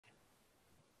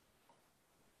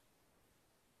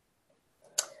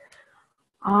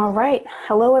All right.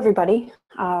 Hello, everybody.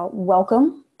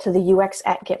 Welcome to the UX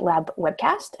at GitLab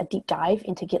webcast, a deep dive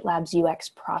into GitLab's UX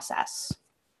process.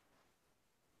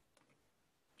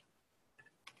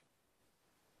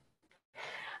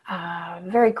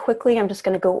 Very quickly, I'm just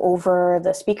going to go over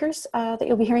the speakers that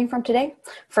you'll be hearing from today.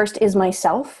 First is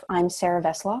myself. I'm Sarah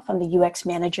Vesloff. I'm the UX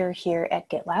manager here at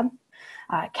GitLab.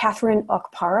 Catherine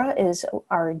Okpara is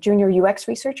our junior UX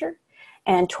researcher,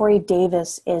 and Tori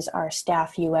Davis is our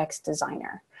staff UX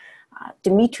designer.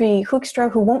 Dimitri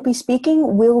Hoekstra, who won't be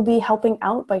speaking, will be helping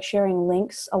out by sharing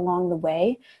links along the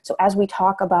way. So as we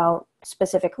talk about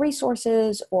specific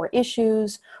resources or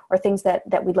issues or things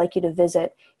that we'd like you to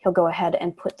visit, he'll go ahead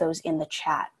and put those in the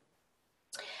chat.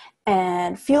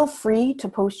 And feel free to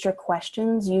post your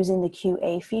questions using the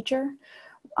QA feature.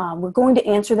 We're going to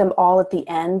answer them all at the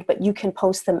end, but you can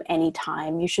post them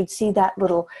anytime. You should see that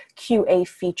little QA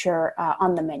feature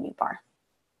on the menu bar.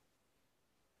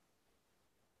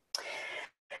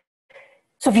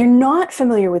 So if you're not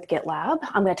familiar with GitLab,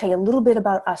 I'm going to tell you a little bit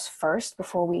about us first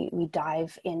before we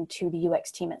dive into the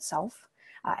UX team itself.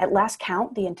 At last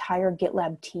count, the entire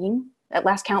GitLab team, at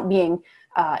last count being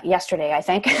yesterday, I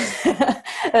think,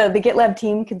 the GitLab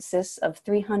team consists of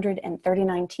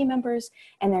 339 team members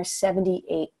and there's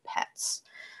 78 pets.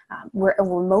 We're a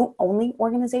remote-only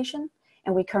organization,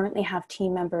 and we currently have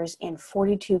team members in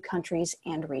 42 countries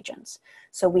and regions.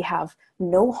 So we have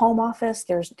no home office,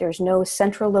 there's no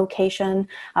central location,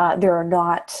 there are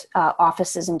not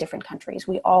offices in different countries.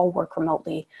 We all work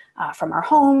remotely from our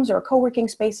homes or co-working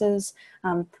spaces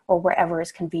or wherever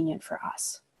is convenient for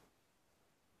us.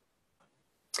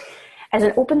 As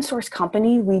an open source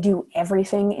company, we do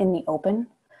everything in the open.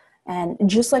 And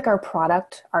just like our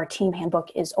product, our team handbook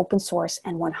is open source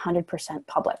and 100%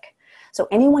 public. So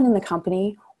anyone in the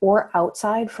company or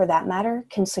outside, for that matter,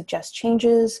 can suggest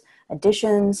changes,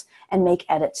 additions, and make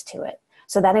edits to it.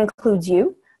 So that includes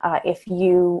you. If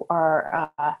you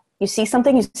are, you see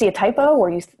something, you see a typo, or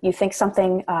you think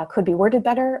something could be worded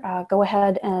better, go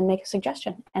ahead and make a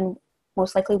suggestion, and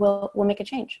most likely we'll make a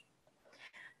change.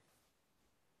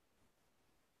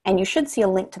 And you should see a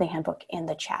link to the handbook in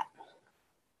the chat.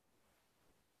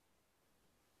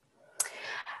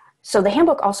 So the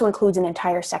handbook also includes an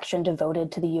entire section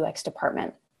devoted to the UX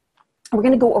department. We're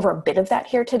going to go over a bit of that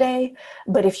here today,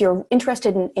 but if you're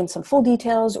interested in some full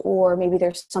details, or maybe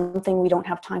there's something we don't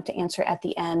have time to answer at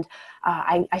the end,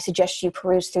 I suggest you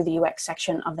peruse through the UX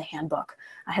section of the handbook.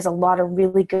 It has a lot of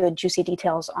really good, juicy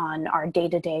details on our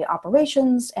day-to-day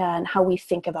operations and how we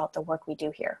think about the work we do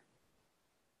here.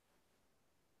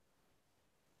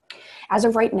 As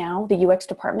of right now, the UX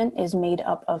department is made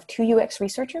up of 2 UX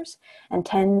researchers and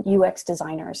 10 UX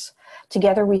designers.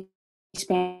 Together, we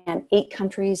span 8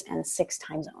 countries and 6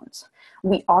 time zones.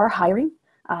 We are hiring.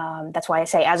 That's why I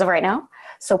say as of right now.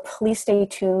 So please stay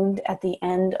tuned at the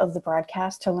end of the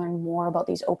broadcast to learn more about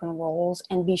these open roles,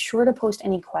 and be sure to post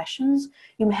any questions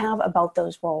you have about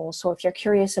those roles. So if you're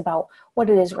curious about what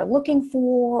it is we're looking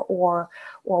for, or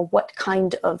what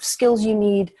kind of skills you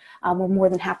need, we're more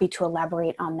than happy to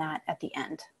elaborate on that at the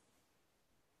end.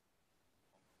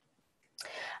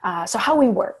 So how we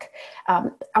work.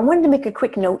 I wanted to make a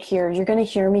quick note here. You're going to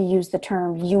hear me use the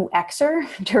term UXer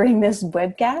during this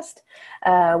webcast.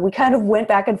 We kind of went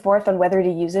back and forth on whether to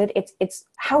use it. It's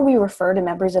how we refer to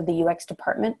members of the UX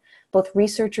department, both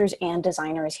researchers and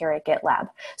designers here at GitLab.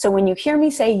 So when you hear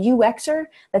me say UXer,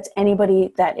 that's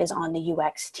anybody that is on the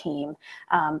UX team.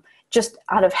 Just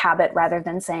out of habit, rather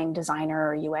than saying designer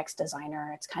or UX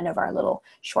designer. It's kind of our little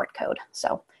short code.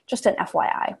 So just an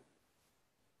FYI.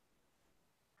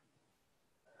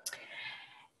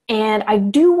 And I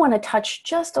do want to touch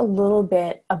just a little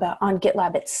bit on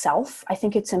GitLab itself. I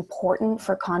think it's important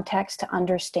for context to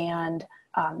understand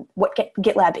what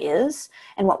GitLab is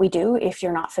and what we do if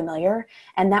you're not familiar.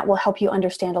 And that will help you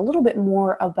understand a little bit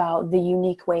more about the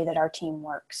unique way that our team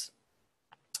works.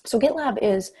 So GitLab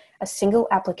is a single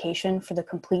application for the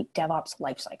complete DevOps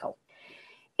lifecycle.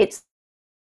 It's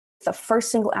the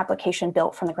first single application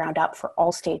built from the ground up for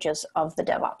all stages of the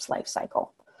DevOps lifecycle.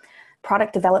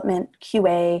 Product development,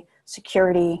 QA,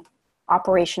 security,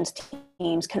 operations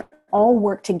teams can all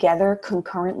work together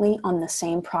concurrently on the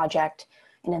same project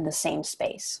and in the same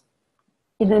space.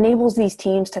 It enables these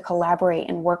teams to collaborate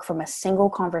and work from a single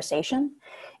conversation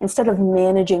instead of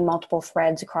managing multiple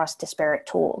threads across disparate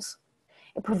tools.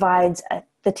 It provides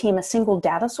the team a single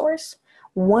data source,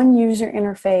 one user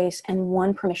interface, and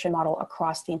one permission model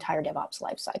across the entire DevOps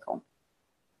lifecycle.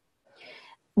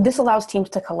 This allows teams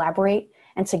to collaborate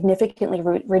and significantly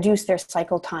reduce their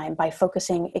cycle time by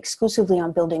focusing exclusively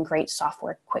on building great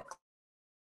software quickly.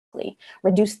 quickly,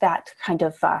 reduce that kind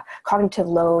of cognitive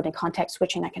load and context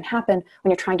switching that can happen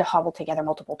when you're trying to hobble together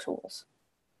multiple tools.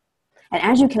 And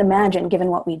as you can imagine, given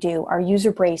what we do, our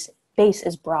user base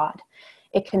is broad.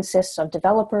 It consists of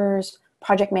developers,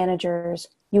 project managers,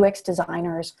 UX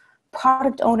designers,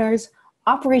 product owners,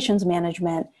 operations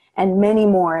management, and many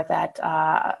more that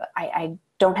I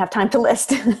don't have time to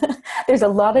list. There's a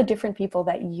lot of different people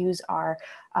that use our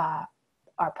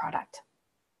product.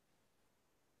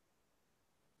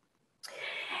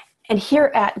 And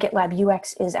here at GitLab,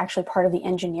 UX is actually part of the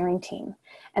engineering team.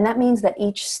 And that means that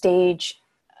each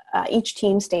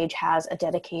team stage has a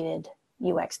dedicated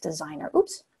UX designer.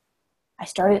 Oops, I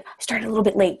started a little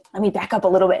bit late. Let me back up a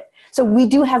little bit. So we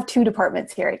do have two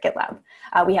departments here at GitLab.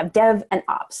 We have dev and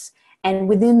ops. And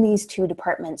within these two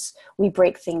departments, we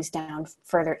break things down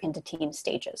further into team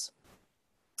stages.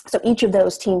 So each of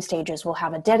those team stages will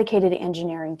have a dedicated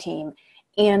engineering team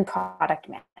and product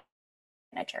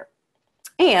manager.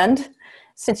 And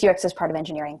since UX is part of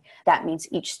engineering, that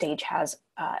means each stage has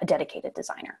a dedicated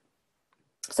designer.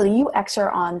 So the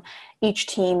UXer on each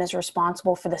team is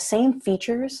responsible for the same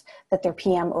features that their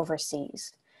PM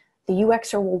oversees. The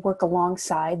UXer will work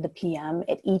alongside the PM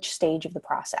at each stage of the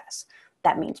process.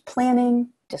 That means planning,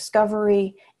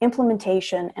 discovery,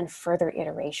 implementation, and further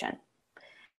iteration.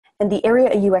 And the area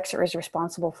a UXer is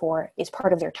responsible for is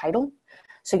part of their title.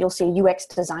 So you'll see UX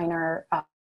designer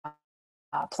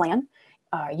plan,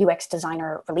 UX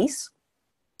designer release.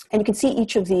 And you can see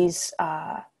each of these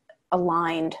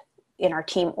aligned in our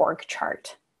team org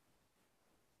chart.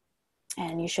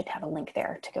 And you should have a link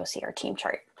there to go see our team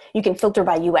chart. You can filter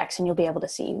by UX and you'll be able to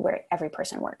see where every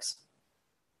person works.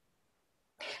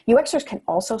 UXers can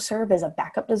also serve as a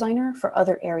backup designer for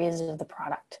other areas of the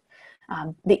product.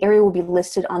 The area will be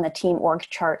listed on the team org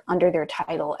chart under their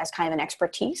title as kind of an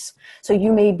expertise. So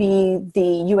you may be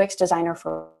the UX designer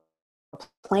for a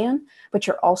plan, but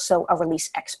you're also a release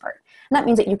expert. And that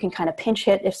means that you can kind of pinch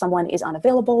hit if someone is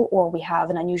unavailable or we have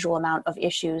an unusual amount of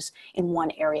issues in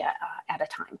one area at a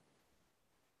time.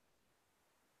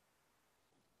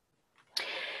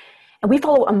 And we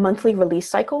follow a monthly release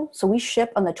cycle. So we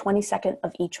ship on the 22nd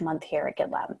of each month here at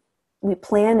GitLab. We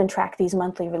plan and track these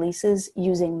monthly releases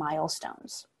using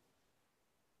milestones.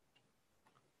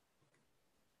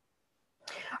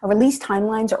 Our release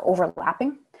timelines are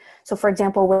overlapping. So for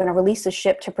example, when a release is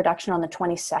shipped to production on the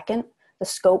 22nd, the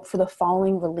scope for the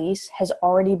following release has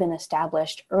already been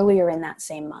established earlier in that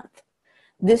same month.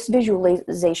 This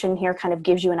visualization here kind of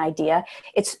gives you an idea.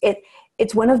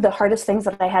 It's one of the hardest things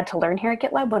that I had to learn here at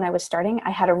GitLab when I was starting.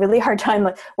 I had a really hard time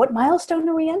like, what milestone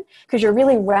are we in? Because you're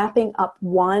really wrapping up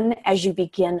one as you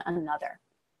begin another.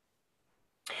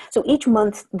 So each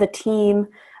month, the team,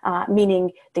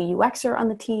 meaning the UXer on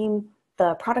the team,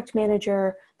 the product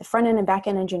manager, the front-end and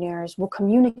back-end engineers will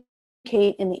communicate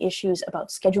in the issues about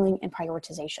scheduling and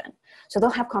prioritization. So they'll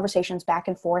have conversations back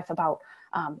and forth about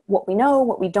what we know,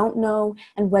 what we don't know,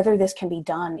 and whether this can be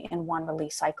done in one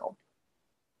release cycle.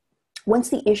 Once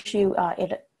the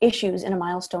issues in a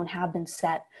milestone have been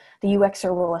set, the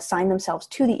UXer will assign themselves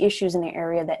to the issues in the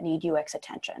area that need UX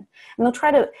attention. And they'll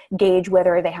try to gauge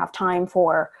whether they have time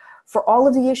for all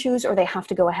of the issues or they have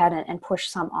to go ahead and push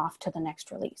some off to the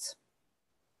next release.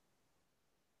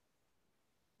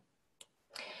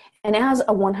 And as a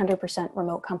 100%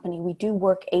 remote company, we do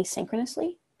work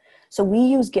asynchronously. So we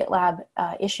use GitLab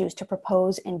issues to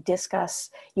propose and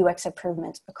discuss UX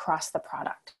improvements across the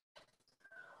product.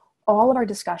 All of our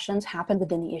discussions happen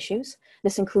within the issues.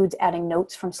 This includes adding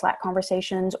notes from Slack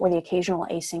conversations or the occasional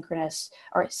asynchronous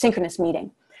or synchronous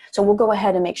meeting. So we'll go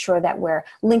ahead and make sure that we're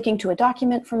linking to a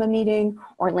document from a meeting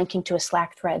or linking to a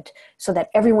Slack thread so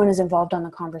that everyone is involved on the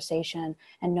conversation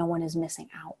and no one is missing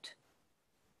out.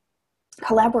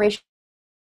 Collaboration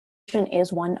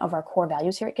is one of our core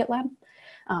values here at GitLab.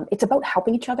 It's about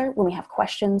helping each other when we have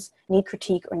questions, need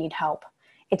critique, or need help.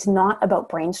 It's not about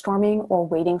brainstorming or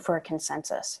waiting for a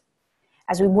consensus.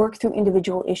 As we work through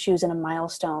individual issues in a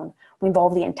milestone, we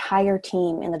involve the entire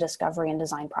team in the discovery and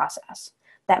design process.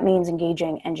 That means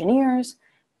engaging engineers,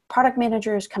 product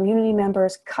managers, community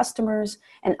members, customers,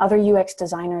 and other UX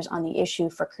designers on the issue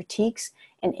for critiques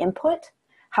and input.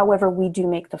 However, we do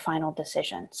make the final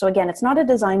decision. So again, it's not a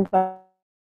design by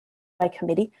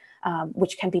committee,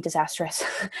 which can be disastrous,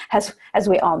 as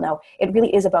we all know. It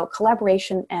really is about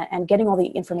collaboration and getting all the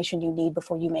information you need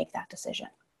before you make that decision.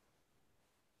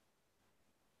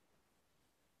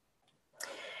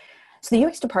 So the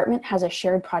UX department has a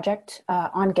shared project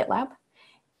on GitLab.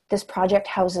 This project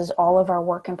houses all of our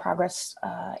work in progress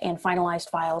and finalized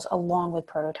files along with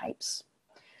prototypes.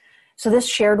 So this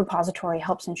shared repository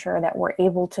helps ensure that we're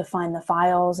able to find the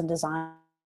files and designs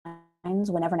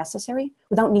whenever necessary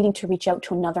without needing to reach out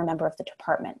to another member of the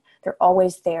department. They're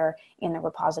always there in the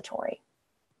repository.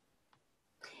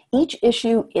 Each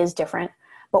issue is different,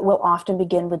 but we'll often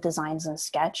begin with designs in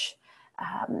Sketch.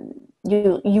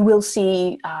 You will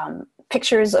see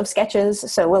pictures of sketches,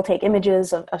 so we'll take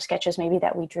images of sketches maybe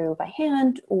that we drew by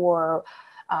hand, or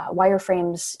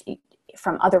wireframes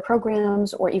from other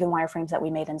programs, or even wireframes that we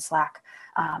made in Slack.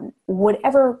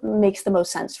 Whatever makes the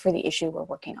most sense for the issue we're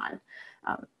working on.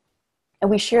 And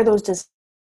we share those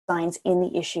designs in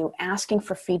the issue, asking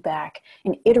for feedback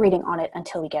and iterating on it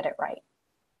until we get it right.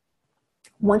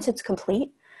 Once it's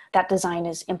complete, that design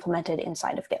is implemented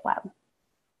inside of GitLab.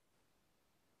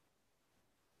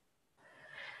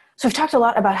 So we've talked a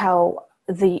lot about how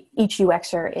each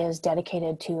UXer is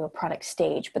dedicated to a product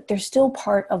stage, but they're still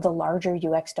part of the larger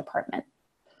UX department.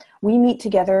 We meet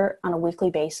together on a weekly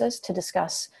basis to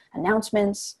discuss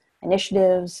announcements,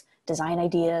 initiatives, design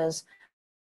ideas,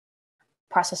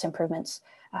 process improvements,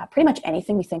 pretty much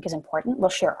anything we think is important. We'll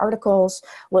share articles,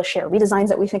 we'll share redesigns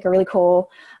that we think are really cool.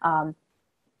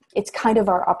 It's kind of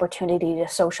our opportunity to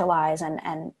socialize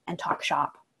and talk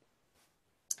shop.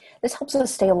 This helps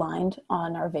us stay aligned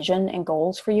on our vision and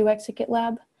goals for UX at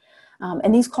GitLab.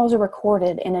 And these calls are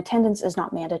recorded, and attendance is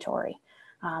not mandatory.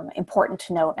 Important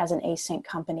to note, as an async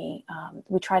company,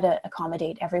 we try to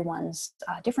accommodate everyone's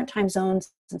different time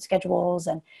zones and schedules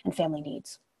and family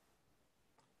needs.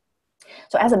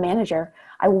 So as a manager,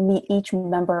 I will meet each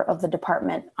member of the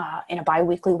department in a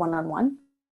bi-weekly one-on-one.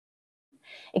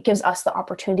 It gives us the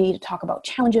opportunity to talk about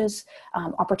challenges,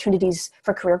 opportunities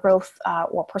for career growth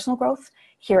or personal growth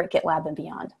here at GitLab and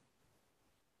beyond.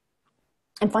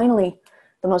 And finally,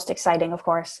 the most exciting, of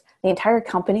course, the entire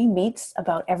company meets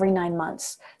about every 9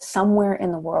 months somewhere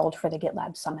in the world for the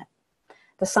GitLab Summit.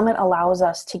 The summit allows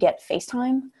us to get face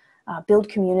time, build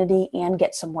community, and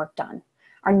get some work done.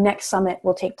 Our next summit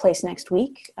will take place next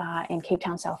week in Cape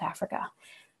Town, South Africa.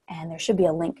 And there should be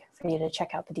a link for you to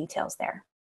check out the details there.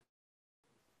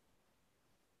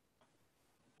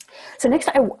 So next,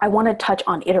 I want to touch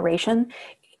on iteration.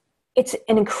 It's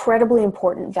an incredibly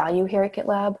important value here at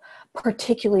GitLab,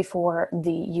 particularly for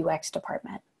the UX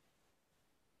department.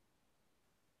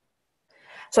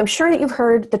 So I'm sure that you've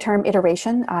heard the term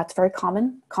iteration. It's very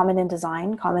common in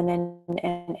design, common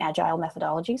in agile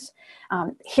methodologies.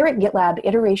 Here at GitLab,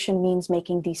 iteration means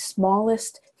making the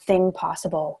smallest thing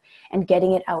possible and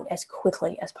getting it out as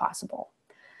quickly as possible.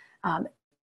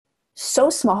 So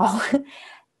small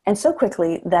and so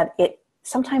quickly that it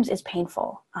sometimes is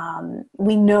painful.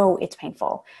 We know it's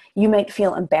painful. You might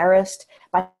feel embarrassed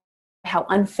by how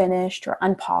unfinished or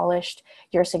unpolished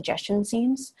your suggestion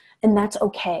seems, and that's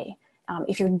okay.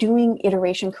 If you're doing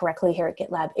iteration correctly here at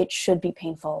GitLab, it should be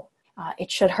painful. It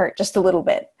should hurt just a little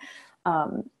bit.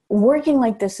 Working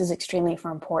like this is extremely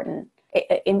important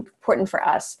for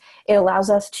us. It allows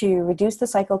us to reduce the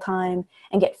cycle time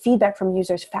and get feedback from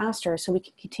users faster so we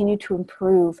can continue to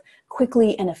improve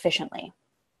quickly and efficiently.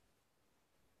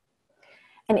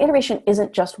 And iteration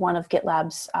isn't just one of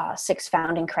GitLab's 6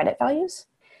 founding credit values.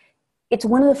 It's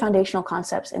one of the foundational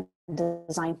concepts in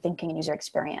design thinking and user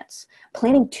experience.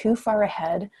 Planning too far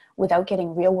ahead without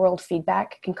getting real-world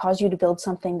feedback can cause you to build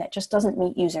something that just doesn't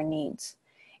meet user needs.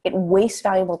 It wastes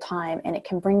valuable time, and it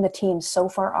can bring the team so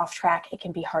far off track it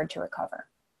can be hard to recover.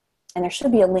 And there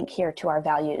should be a link here to our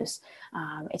values.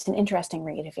 It's an interesting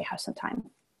read if you have some time.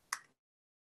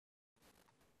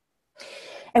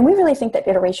 And we really think that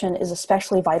iteration is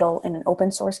especially vital in an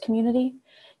open source community.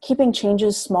 Keeping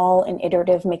changes small and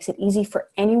iterative makes it easy for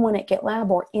anyone at GitLab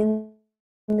or in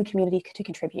the community to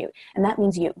contribute, and that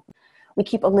means you. We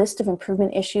keep a list of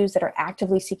improvement issues that are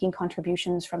actively seeking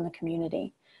contributions from the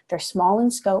community. They're small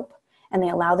in scope, and they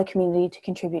allow the community to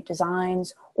contribute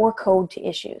designs or code to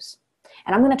issues.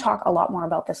 And I'm going to talk a lot more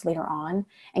about this later on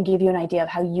and give you an idea of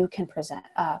how you can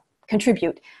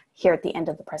contribute here at the end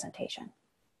of the presentation.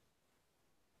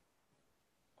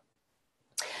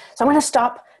 So I'm going to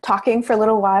stop talking for a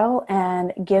little while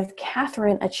and give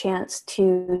Catherine a chance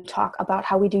to talk about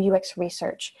how we do UX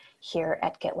research here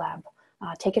at GitLab.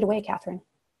 Take it away, Catherine.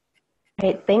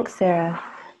 Great, thanks, Sarah.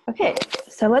 Okay,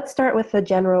 so let's start with a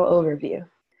general overview.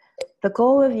 The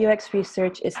goal of UX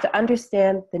research is to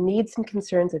understand the needs and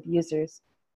concerns of users,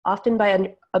 often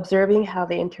by observing how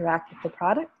they interact with the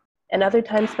product, and other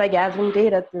times by gathering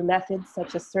data through methods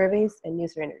such as surveys and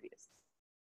user interviews.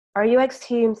 Our UX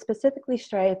team specifically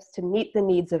strives to meet the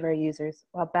needs of our users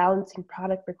while balancing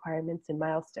product requirements and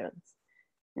milestones.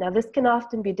 Now, this can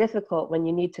often be difficult when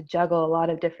you need to juggle a lot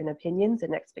of different opinions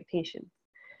and expectations.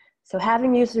 So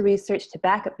having user research to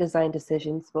back up design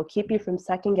decisions will keep you from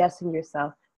second-guessing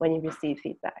yourself when you receive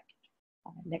feedback.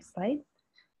 Next slide.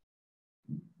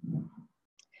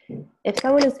 If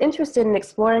someone is interested in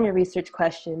exploring a research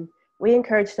question, we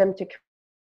encourage them to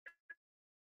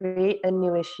create a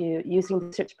new issue using the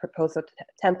research proposal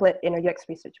template in our UX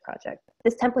research project.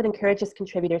 This template encourages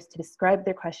contributors to describe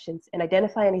their questions and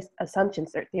identify any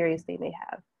assumptions or theories they may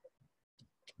have.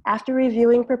 After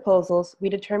reviewing proposals, we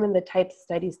determine the types of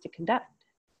studies to conduct.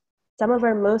 Some of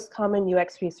our most common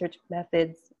UX research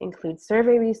methods include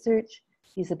survey research,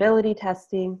 usability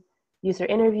testing, user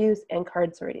interviews, and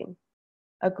card sorting.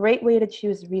 A great way to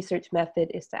choose a research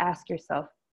method is to ask yourself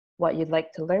what you'd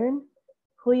like to learn,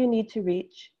 who you need to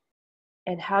reach,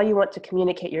 and how you want to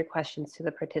communicate your questions to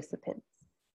the participants.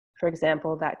 For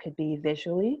example, that could be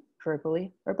visually,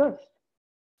 verbally, or both.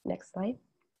 Next slide.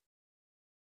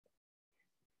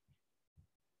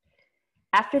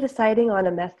 After deciding on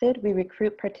a method, we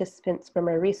recruit participants from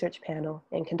our research panel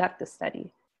and conduct the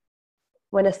study.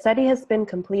 When a study has been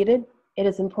completed, it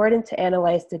is important to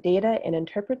analyze the data and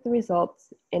interpret the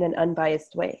results in an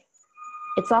unbiased way.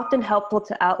 It's often helpful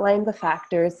to outline the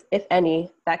factors, if any,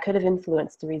 that could have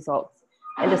influenced the results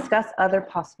and discuss other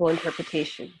possible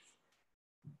interpretations.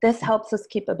 This helps us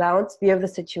keep a balanced view of the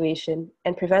situation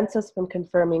and prevents us from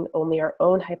confirming only our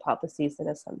own hypotheses and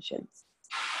assumptions.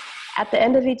 At the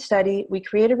end of each study, we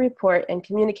create a report and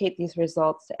communicate these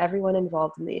results to everyone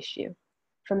involved in the issue.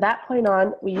 From that point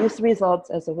on, we use the results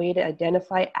as a way to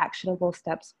identify actionable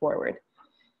steps forward.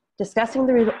 Discussing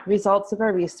the results of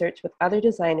our research with other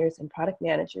designers and product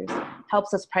managers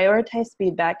helps us prioritize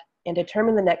feedback and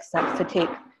determine the next steps to take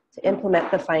to implement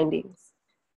the findings.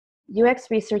 UX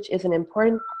research is an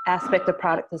important aspect of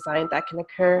product design that can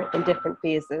occur in different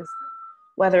phases,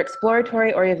 whether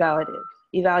exploratory or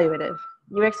evaluative.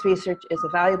 UX research is a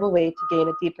valuable way to gain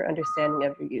a deeper understanding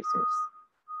of your users.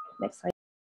 Next slide.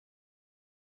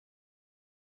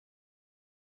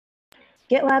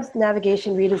 GitLab's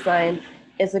navigation redesign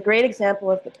is a great example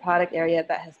of the product area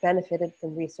that has benefited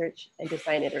from research and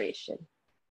design iteration.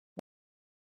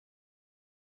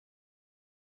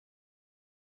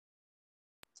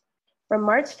 From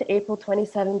March to April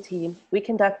 2017, we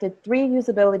conducted 3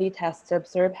 usability tests to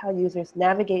observe how users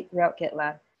navigate throughout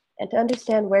GitLab and to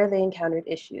understand where they encountered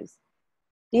issues.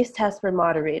 These tests were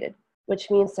moderated,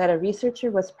 which means that a researcher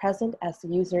was present as the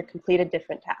user completed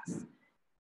different tasks.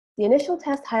 The initial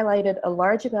test highlighted a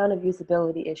large amount of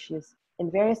usability issues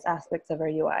in various aspects of our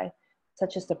UI,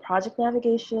 such as the project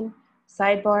navigation,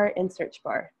 sidebar, and search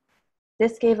bar.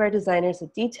 This gave our designers a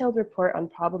detailed report on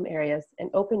problem areas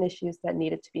and open issues that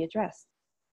needed to be addressed.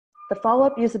 The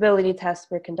follow-up usability tests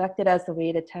were conducted as a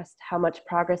way to test how much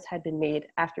progress had been made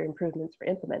after improvements were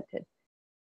implemented.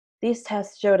 These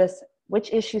tests showed us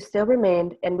which issues still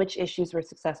remained and which issues were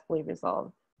successfully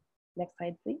resolved. Next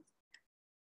slide, please.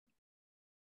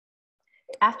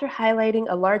 After highlighting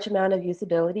a large amount of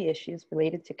usability issues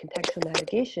related to contextual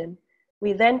navigation,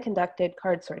 we then conducted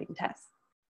card sorting tests.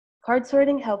 Card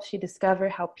sorting helps you discover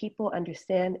how people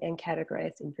understand and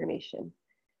categorize information.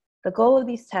 The goal of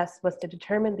these tests was to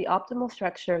determine the optimal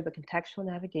structure of the contextual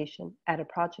navigation at a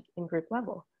project and group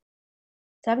level.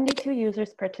 72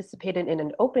 users participated in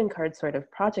an open card sort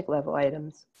of project level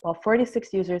items, while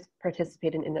 46 users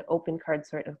participated in an open card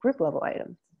sort of group level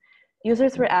items.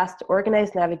 Users were asked to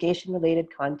organize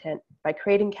navigation-related content by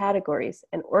creating categories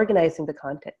and organizing the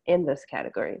content in those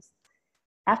categories.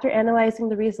 After analyzing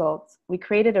the results, we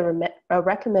created a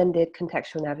recommended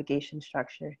contextual navigation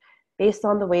structure based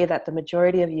on the way that the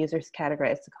majority of users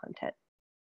categorize the content.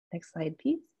 Next slide,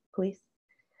 please.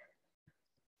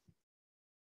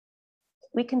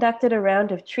 We conducted a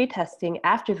round of tree testing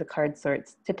after the card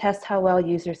sorts to test how well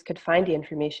users could find the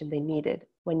information they needed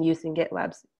when using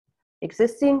GitLab's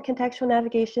existing contextual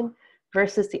navigation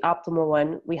versus the optimal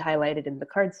one we highlighted in the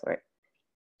card sort.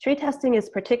 Tree testing is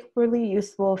particularly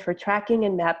useful for tracking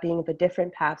and mapping the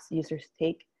different paths users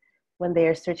take when they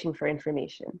are searching for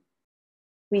information.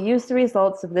 We used the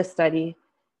results of this study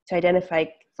to identify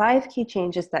 5 key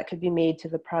changes that could be made to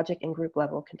the project and group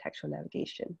level contextual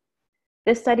navigation.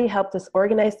 This study helped us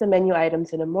organize the menu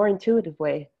items in a more intuitive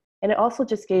way, and it also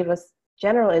just gave us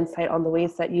general insight on the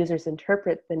ways that users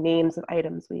interpret the names of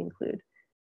items we include.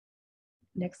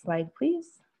 Next slide, please.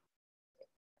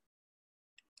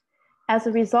 As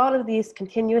a result of these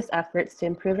continuous efforts to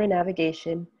improve our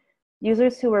navigation,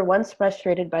 users who were once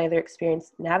frustrated by their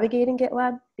experience navigating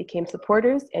GitLab became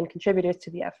supporters and contributors to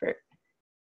the effort.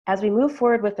 As we move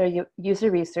forward with our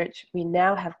user research, we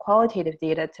now have qualitative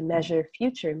data to measure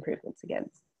future improvements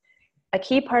against. A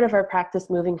key part of our practice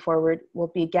moving forward will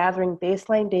be gathering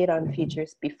baseline data on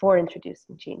features before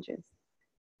introducing changes.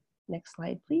 Next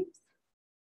slide, please.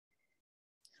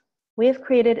 We have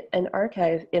created an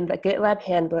archive in the GitLab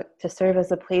handbook to serve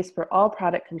as a place for all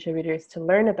product contributors to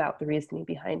learn about the reasoning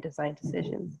behind design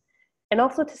decisions, and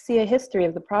also to see a history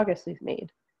of the progress we've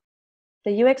made.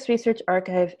 The UX Research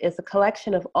Archive is a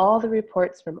collection of all the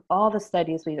reports from all the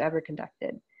studies we've ever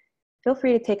conducted. Feel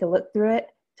free to take a look through it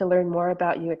to learn more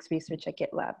about UX research at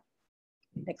GitLab.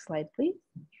 Next slide, please.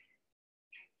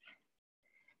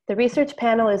 The research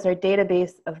panel is our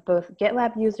database of both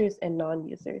GitLab users and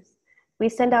non-users. We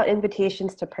send out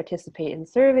invitations to participate in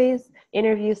surveys,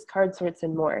 interviews, card sorts,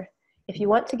 and more. If you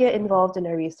want to get involved in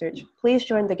our research, please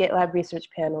join the GitLab research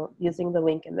panel using the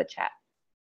link in the chat.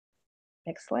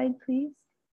 Next slide, please.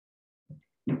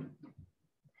 And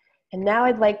now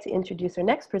I'd like to introduce our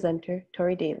next presenter,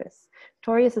 Tori Davis.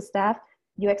 Tori is a staff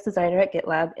UX designer at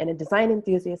GitLab and a design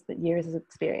enthusiast with years of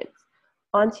experience.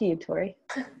 On to you, Tori.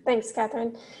 Thanks,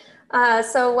 Catherine.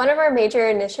 So one of our major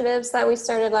initiatives that we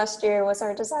started last year was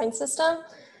our design system.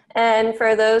 And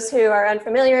for those who are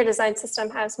unfamiliar, design system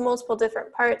has multiple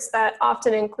different parts that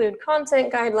often include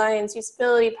content guidelines,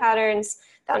 usability patterns,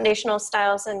 foundational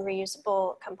styles, and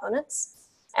reusable components.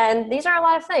 And these are a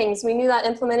lot of things. We knew that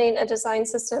implementing a design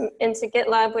system into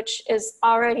GitLab, which is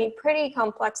already a pretty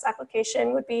complex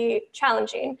application, would be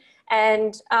challenging.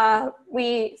 And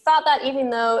we thought that even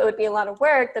though it would be a lot of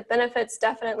work, the benefits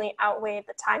definitely outweighed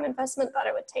the time investment that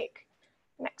it would take.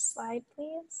 Next slide,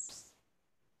 please.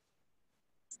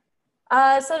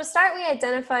 So to start, we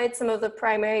identified some of the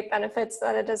primary benefits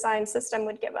that a design system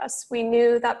would give us. We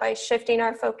knew that by shifting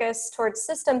our focus towards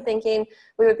system thinking,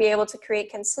 we would be able to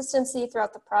create consistency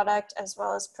throughout the product as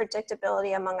well as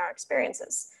predictability among our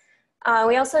experiences.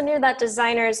 We also knew that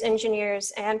designers,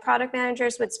 engineers, and product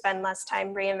managers would spend less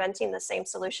time reinventing the same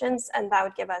solutions, and that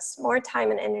would give us more time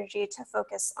and energy to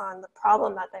focus on the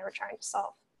problem that they were trying to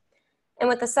solve. And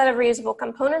with a set of reusable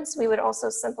components, we would also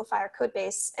simplify our code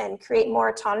base and create more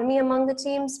autonomy among the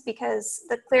teams, because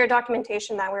the clear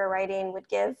documentation that we were writing would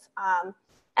give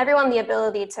everyone the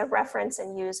ability to reference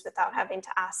and use without having to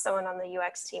ask someone on the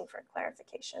UX team for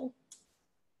clarification.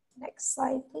 Next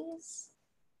slide, please.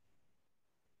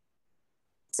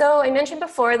 So I mentioned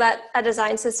before that a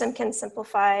design system can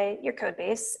simplify your code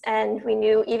base, and we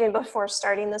knew even before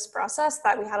starting this process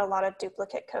that we had a lot of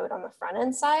duplicate code on the front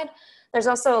end side. There's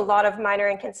also a lot of minor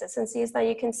inconsistencies that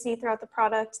you can see throughout the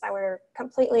product that we're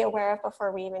completely aware of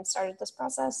before we even started this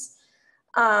process.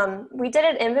 We did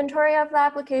an inventory of the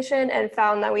application and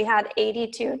found that we had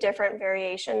 82 different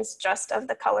variations just of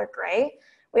the color gray.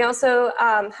 We also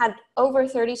had over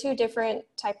 32 different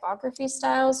typography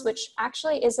styles, which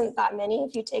actually isn't that many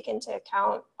if you take into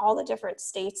account all the different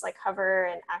states like hover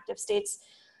and active states,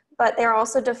 but they're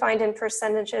also defined in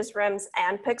percentages, rems,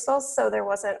 and pixels, so there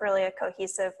wasn't really a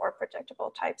cohesive or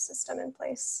predictable type system in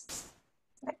place.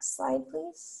 Next slide,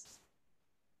 please.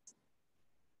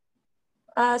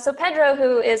 So Pedro,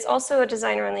 who is also a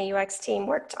designer on the UX team,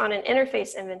 worked on an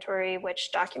interface inventory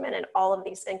which documented all of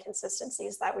these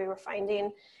inconsistencies that we were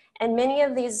finding. And many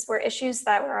of these were issues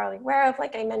that we're already aware of,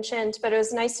 like I mentioned, but it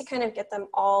was nice to kind of get them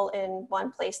all in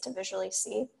one place to visually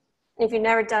see. And if you've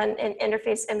never done an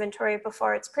interface inventory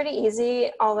before, it's pretty easy,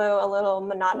 although a little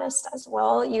monotonous as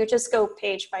well. You just go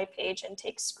page by page and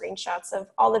take screenshots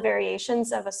of all the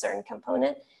variations of a certain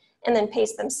component and then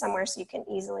paste them somewhere so you can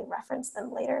easily reference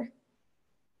them later.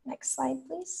 Next slide,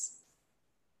 please.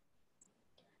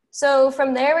 So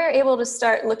from there, we were able to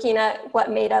start looking at what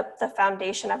made up the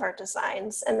foundation of our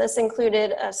designs. And this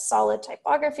included a solid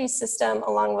typography system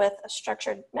along with a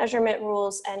structured measurement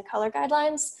rules and color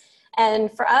guidelines.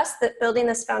 And for us, building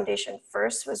this foundation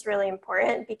first was really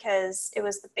important because it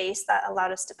was the base that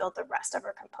allowed us to build the rest of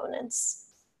our components.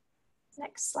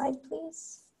 Next slide,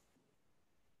 please.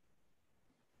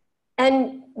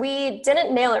 And we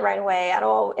didn't nail it right away at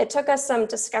all. It took us some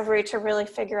discovery to really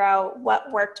figure out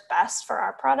what worked best for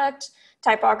our product.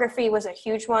 Typography was a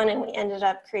huge one, and we ended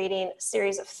up creating a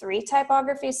series of 3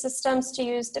 typography systems to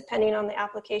use depending on the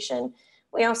application.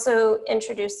 We also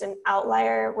introduced an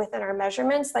outlier within our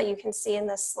measurements that you can see in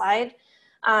this slide,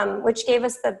 which gave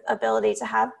us the ability to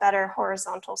have better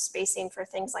horizontal spacing for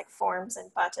things like forms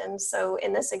and buttons. So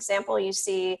in this example, you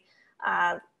see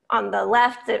on the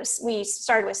left, we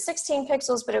started with 16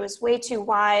 pixels, but it was way too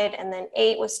wide, and then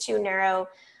 8 was too narrow.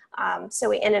 So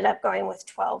we ended up going with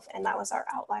 12, and that was our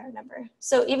outlier number.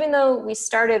 So even though we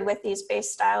started with these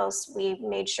base styles, we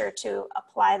made sure to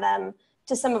apply them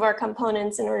to some of our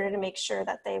components in order to make sure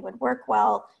that they would work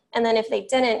well. And then if they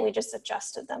didn't, we just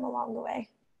adjusted them along the way.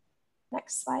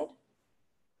 Next slide.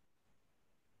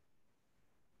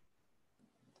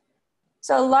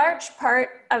 So a large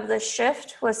part of the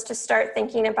shift was to start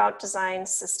thinking about design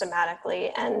systematically.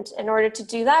 And in order to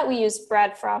do that, we used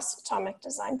Brad Frost's atomic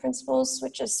design principles,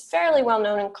 which is fairly well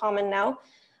known and common now.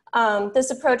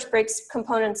 This approach breaks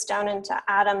components down into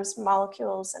atoms,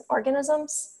 molecules, and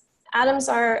organisms. Atoms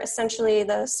are essentially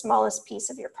the smallest piece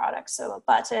of your product. So a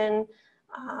button,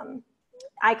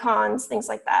 icons, things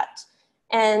like that.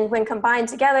 And when combined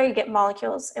together, you get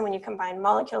molecules. And when you combine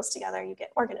molecules together, you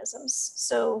get organisms.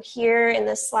 So here in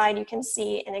this slide, you can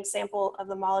see an example of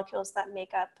the molecules that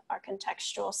make up our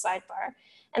contextual sidebar.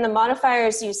 And the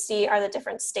modifiers you see are the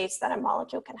different states that a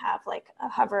molecule can have, like a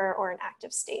hover or an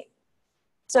active state.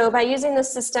 So by using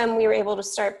this system, we were able to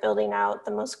start building out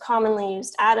the most commonly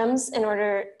used atoms in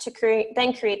order to create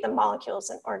the molecules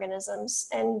and organisms.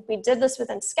 And we did this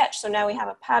within Sketch. So now we have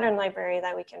a pattern library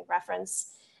that we can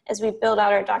reference as we build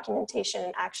out our documentation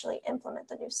and actually implement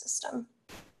the new system.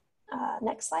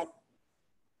 Next slide.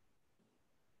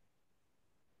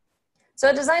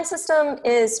 So a design system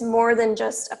is more than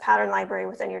just a pattern library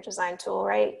within your design tool,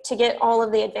 right? To get all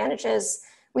of the advantages,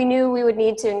 we knew we would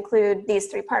need to include these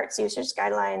three parts: users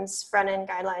guidelines, front-end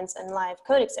guidelines, and live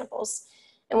code examples.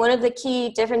 And one of the key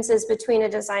differences between a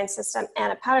design system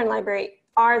and a pattern library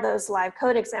are those live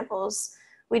code examples.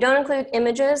 We don't include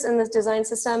images in this design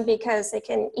system because they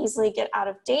can easily get out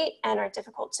of date and are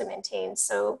difficult to maintain.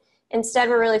 So instead,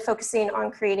 we're really focusing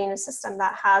on creating a system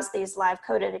that has these live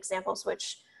coded examples,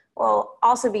 which will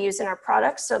also be used in our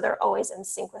products, so they're always in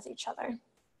sync with each other.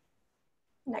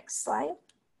 Next slide.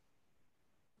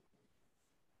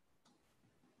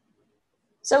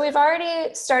 So we've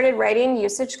already started writing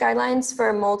usage guidelines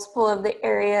for multiple of the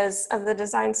areas of the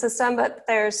design system, but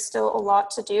there's still a lot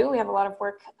to do. We have a lot of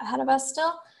work ahead of us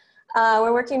still.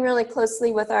 We're working really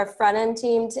closely with our front-end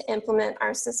team to implement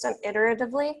our system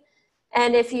iteratively.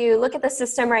 And if you look at the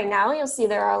system right now, you'll see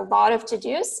there are a lot of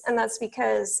to-dos, and that's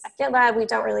because at GitLab, we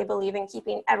don't really believe in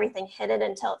keeping everything hidden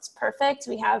until it's perfect.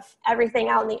 We have everything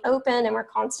out in the open, and we're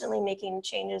constantly making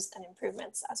changes and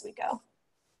improvements as we go.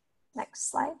 Next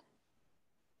slide.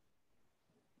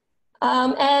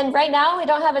 And right now, we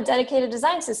don't have a dedicated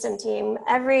design system team.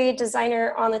 Every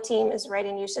designer on the team is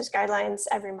writing usage guidelines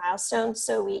every milestone,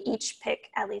 so we each pick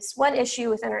at least one issue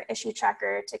within our issue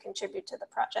tracker to contribute to the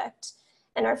project.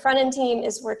 And our front-end team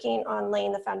is working on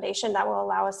laying the foundation that will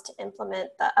allow us to implement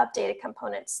the updated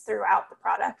components throughout the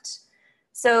product.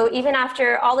 So even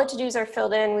after all the to-dos are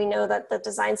filled in, we know that the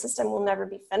design system will never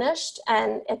be finished,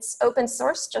 and it's open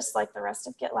source just like the rest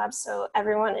of GitLab, so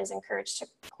everyone is encouraged to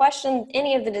question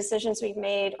any of the decisions we've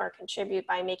made or contribute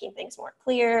by making things more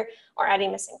clear or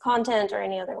adding missing content or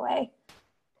any other way.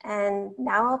 And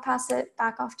now I'll pass it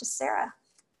back off to Sarah.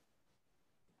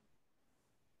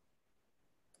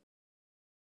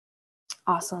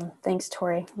 Awesome. Thanks,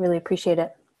 Tori. Really appreciate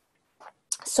it.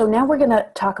 So now we're going to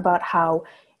talk about how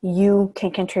you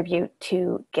can contribute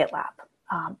to GitLab.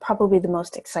 Probably the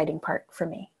most exciting part for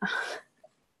me.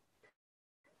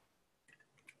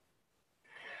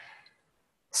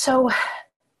 So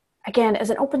again, as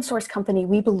an open source company,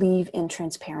 we believe in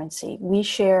transparency. We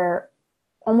share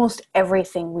almost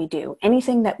everything we do.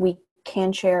 Anything that we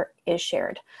can share is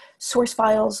shared. Source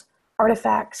files,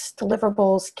 artifacts,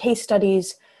 deliverables, case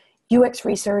studies, UX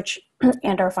research,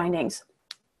 and our findings.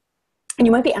 And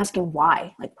you might be asking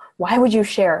why? Like, why would you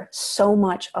share so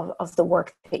much of the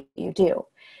work that you do?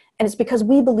 And it's because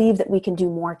we believe that we can do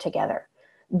more together.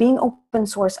 Being open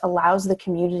source allows the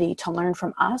community to learn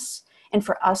from us and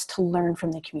for us to learn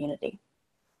from the community.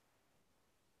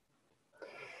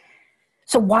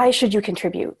 So why should you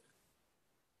contribute?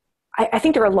 I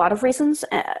think there are a lot of reasons,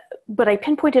 but I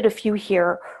pinpointed a few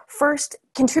here. First,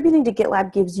 contributing to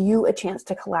GitLab gives you a chance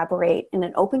to collaborate in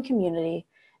an open community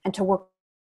and to work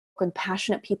with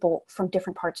passionate people from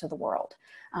different parts of the world.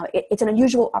 It's an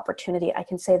unusual opportunity. I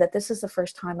can say that this is the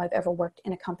first time I've ever worked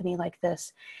in a company like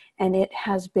this, and it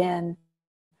has been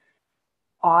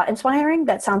awe-inspiring.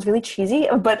 That sounds really cheesy,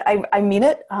 but I mean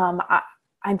it.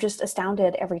 I'm just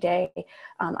astounded every day.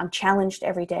 I'm challenged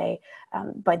every day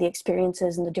by the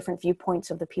experiences and the different viewpoints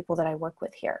of the people that I work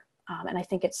with here. And I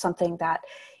think it's something that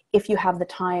if you have the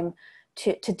time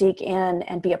to dig in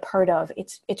and be a part of,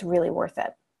 it's really worth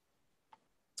it.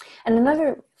 And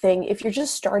another thing, if you're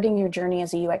just starting your journey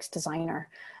as a UX designer,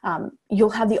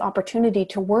 you'll have the opportunity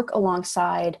to work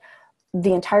alongside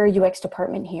the entire UX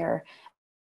department here,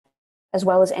 as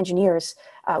well as engineers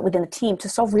within the team to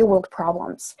solve real world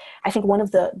problems. I think one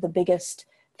of the biggest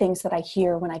things that I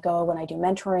hear when I do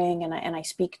mentoring and I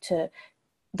speak to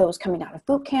those coming out of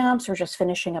boot camps or just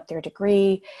finishing up their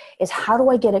degree is, how do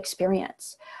I get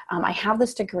experience? I have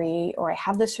this degree or I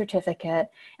have this certificate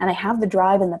and I have the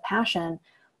drive and the passion,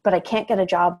 but I can't get a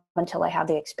job until I have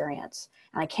the experience.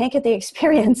 And I can't get the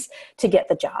experience to get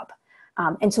the job.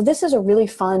 And so this is a really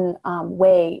fun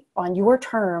way on your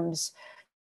terms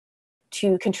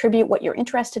to contribute what you're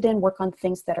interested in, work on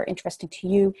things that are interesting to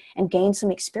you, and gain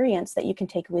some experience that you can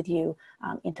take with you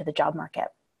into the job market.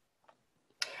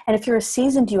 And if you're a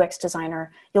seasoned UX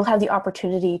designer, you'll have the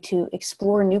opportunity to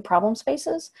explore new problem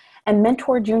spaces and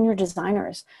mentor junior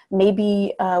designers.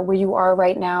 Maybe where you are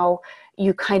right now,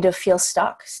 you kind of feel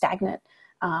stuck, stagnant.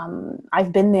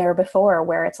 I've been there before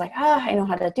where it's like, I know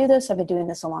how to do this. I've been doing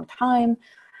this a long time.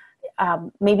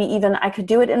 Maybe even I could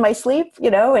do it in my sleep,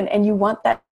 and you want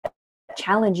that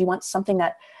challenge. You want something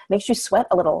that makes you sweat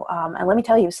a little. And let me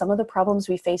tell you, some of the problems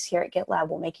we face here at GitLab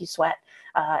will make you sweat.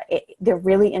 They're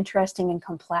really interesting and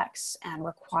complex and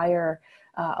require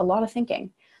a lot of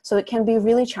thinking. So it can be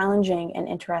really challenging and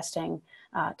interesting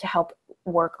to help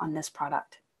work on this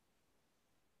product.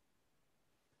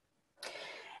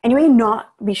 And you may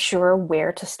not be sure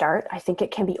where to start. I think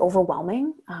it can be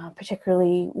overwhelming,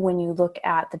 particularly when you look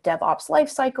at the DevOps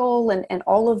lifecycle and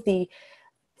all of the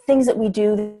things that we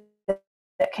do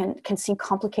that can seem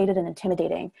complicated and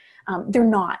intimidating. They're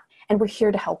not, and we're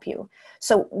here to help you.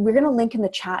 So we're gonna link in the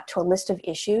chat to a list of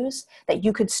issues that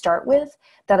you could start with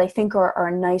that I think are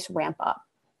a nice ramp up.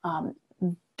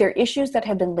 They're issues that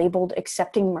have been labeled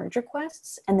accepting merge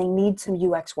requests, and they need some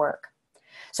UX work.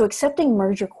 So accepting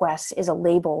merge requests is a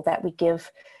label that we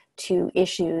give to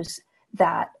issues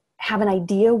that have an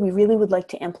idea we really would like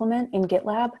to implement in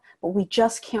GitLab, but we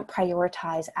just can't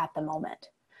prioritize at the moment.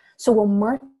 So we'll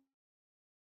mark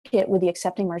it with the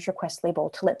accepting merge request label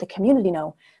to let the community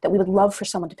know that we would love for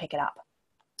someone to pick it up.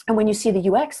 And when you see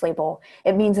the UX label,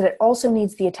 it means that it also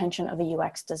needs the attention of a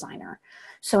UX designer.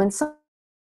 So in some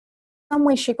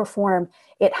way, shape, or form,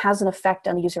 it has an effect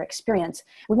on the user experience.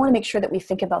 We want to make sure that we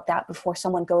think about that before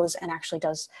someone goes and actually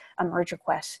does a merge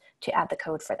request to add the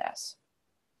code for this.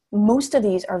 Most of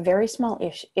these are very small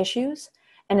issues,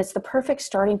 and it's the perfect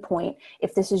starting point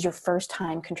if this is your first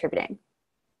time contributing.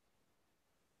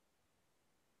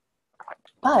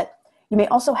 But you may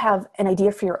also have an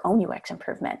idea for your own UX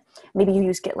improvement. Maybe you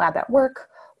use GitLab at work,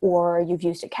 or you've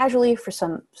used it casually for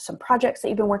some projects that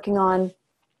you've been working on,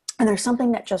 and there's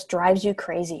something that just drives you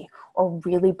crazy or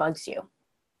really bugs you.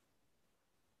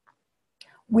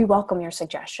 We welcome your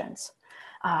suggestions.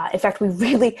 In fact,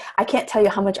 I can't tell you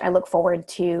how much I look forward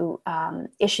to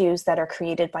issues that are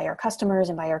created by our customers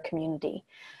and by our community.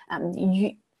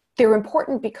 They're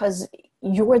important because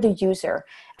you're the user.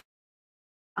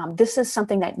 This is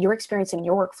something that you're experiencing in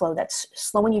your workflow that's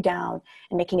slowing you down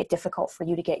and making it difficult for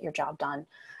you to get your job done.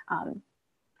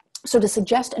 So to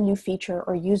suggest a new feature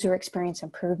or user experience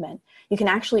improvement, you can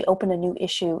actually open a new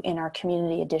issue in our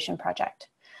Community Edition project.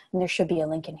 And there should be a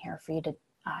link in here for you to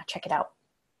check it out.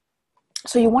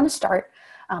 So you want to start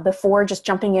before just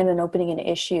jumping in and opening an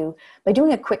issue by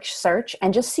doing a quick search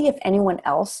and just see if anyone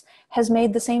else has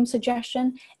made the same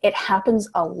suggestion. It happens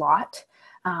a lot.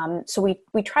 So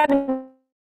we try to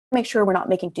make sure we're not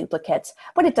making duplicates,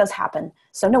 but it does happen.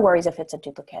 So no worries if it's a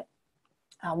duplicate.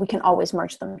 We can always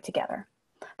merge them together.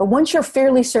 But once you're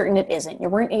fairly certain it isn't, you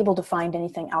weren't able to find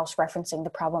anything else referencing the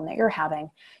problem that you're having,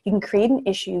 you can create an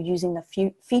issue using the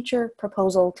feature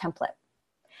proposal template.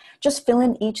 Just fill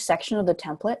in each section of the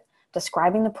template,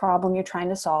 describing the problem you're trying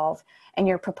to solve and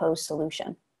your proposed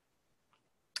solution.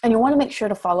 And you want to make sure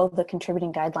to follow the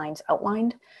contributing guidelines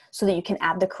outlined so that you can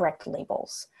add the correct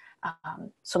labels.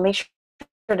 So make sure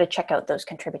to check out those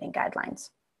contributing guidelines.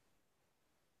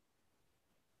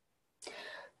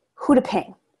 Who to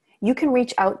ping? You can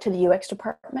reach out to the UX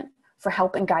department for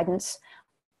help and guidance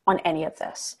on any of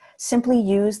this. Simply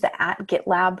use the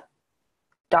 @gitlab.com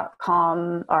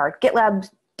or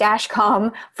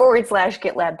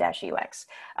gitlab-com/gitlab-ux.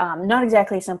 Not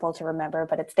exactly simple to remember,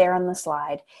 but it's there on the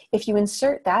slide. If you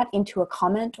insert that into a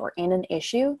comment or in an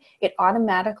issue, it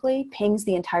automatically pings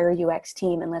the entire UX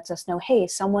team and lets us know, hey,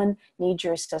 someone needs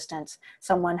your assistance.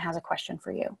 Someone has a question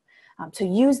for you. So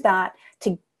use that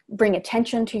to bring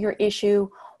attention to your issue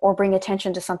or bring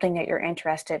attention to something that you're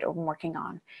interested or working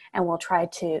on. And we'll try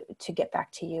to get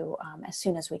back to you as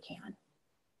soon as we can.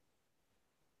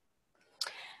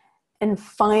 And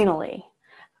finally,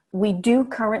 we do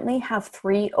currently have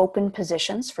 3 open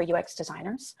positions for UX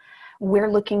designers. We're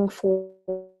looking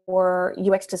for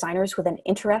UX designers with an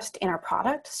interest in our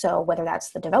product. So whether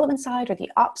that's the development side or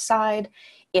the ops side,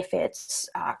 if it's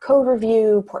code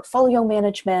review, portfolio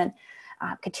management,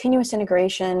 continuous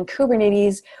integration,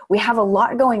 Kubernetes. We have a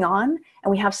lot going on,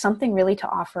 and we have something really to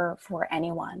offer for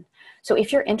anyone. So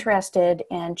if you're interested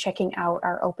in checking out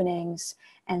our openings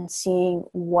and seeing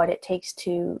what it takes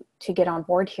to get on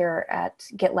board here at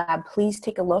GitLab, please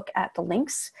take a look at the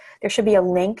links. There should be a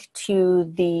link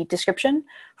to the description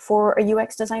for a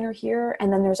UX designer here,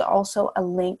 and then there's also a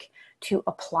link to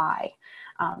apply.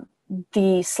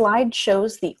 The slide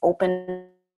shows the open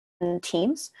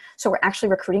teams. So we're actually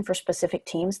recruiting for specific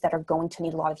teams that are going to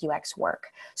need a lot of UX work.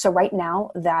 So right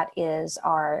now that is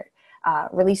our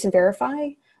release and verify,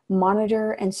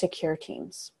 monitor, and secure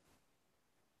teams.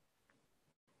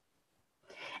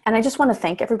 And I just want to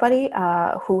thank everybody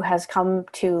who has come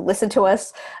to listen to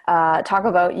us talk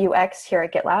about UX here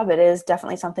at GitLab. It is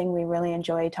definitely something we really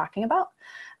enjoy talking about.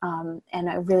 And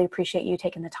I really appreciate you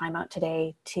taking the time out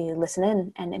today to listen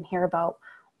in and hear about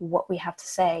what we have to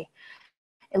say.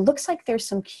 It looks like there's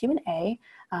some Q&A.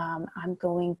 I'm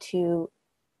going to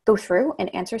go through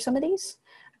and answer some of these.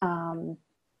 And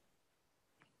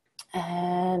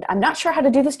I'm not sure how to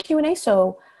do this Q&A,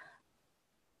 so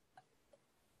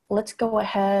let's go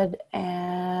ahead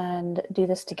and do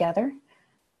this together.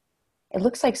 It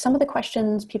looks like some of the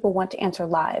questions people want to answer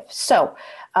live. So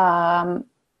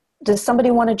does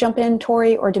somebody want to jump in,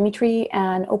 Tori or Dimitri,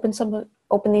 and open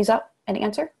these up and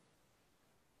answer?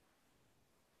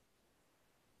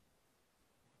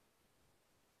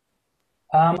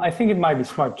 I think it might be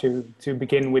smart to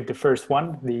begin with the first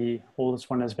one. The oldest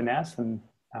one has been asked, and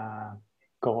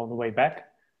go all the way back.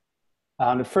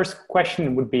 The first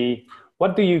question would be,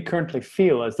 what do you currently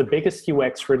feel as the biggest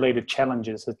UX related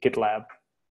challenges at GitLab?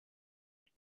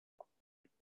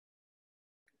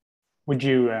 Would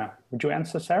you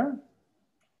answer, Sarah?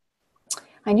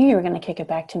 I knew you were going to kick it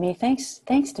back to me. Thanks,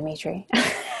 Dimitri.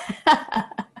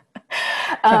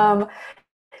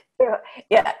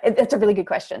 Yeah, it's a really good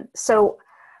question. So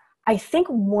I think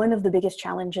one of the biggest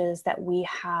challenges that we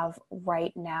have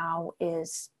right now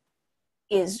is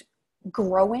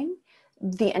growing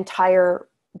the entire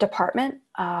department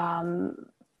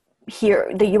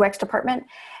here, the UX department,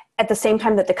 at the same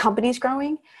time that the company's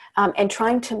growing, and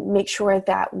trying to make sure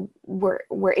that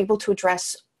we're able to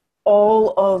address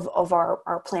all of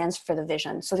our plans for the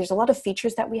vision. So there's a lot of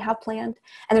features that we have planned,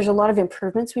 and there's a lot of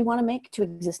improvements we want to make to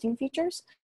existing features.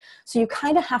 So you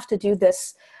kind of have to do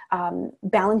this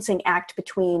balancing act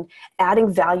between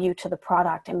adding value to the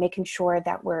product and making sure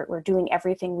that we're doing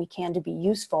everything we can to be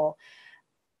useful,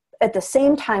 at the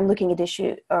same time looking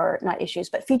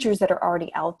at features that are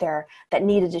already out there that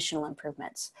need additional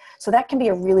improvements. So that can be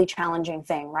a really challenging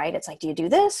thing, right? It's like, do you do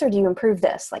this or do you improve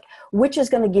this? Like, which is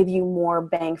going to give you more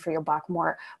bang for your buck,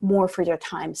 more for your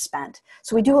time spent?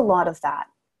 So we do a lot of that.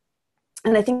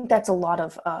 And I think that's a lot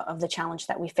of the challenge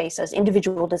that we face as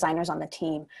individual designers on the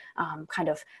team, kind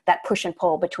of that push and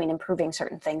pull between improving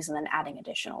certain things and then adding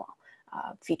additional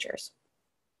features.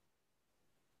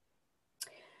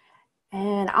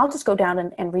 And I'll just go down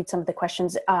and read some of the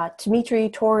questions. Dimitri,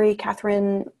 Tori,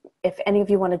 Catherine, if any of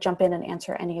you want to jump in and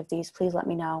answer any of these, please let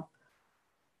me know.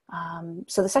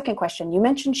 So the second question, you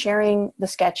mentioned sharing the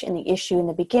sketch in the issue in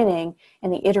the beginning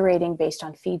and the iterating based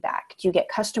on feedback. Do you get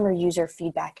customer user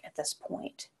feedback at this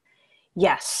point?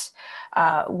 Yes,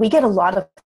 we get a lot of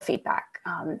feedback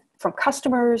from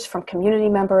customers, from community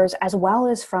members, as well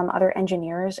as from other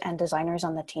engineers and designers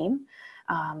on the team.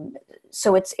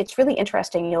 So it's really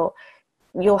interesting.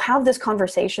 You'll have this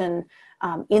conversation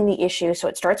in the issue. So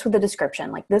it starts with the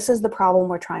description, like, this is the problem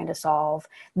we're trying to solve.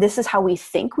 This is how we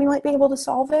think we might be able to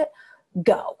solve it.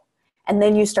 Go. And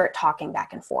then you start talking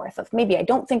back and forth of, maybe I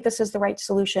don't think this is the right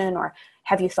solution, or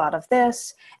have you thought of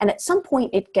this? And at some point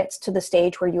it gets to the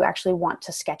stage where you actually want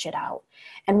to sketch it out.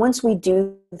 And once we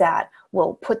do that,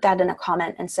 we'll put that in a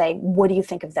comment and say, what do you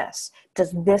think of this?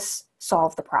 Does this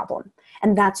solve the problem?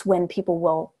 And that's when people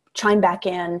will chime back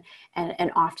in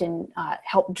and often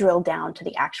help drill down to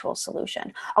the actual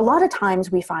solution. A lot of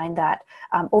times we find that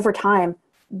over time,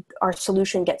 our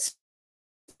solution gets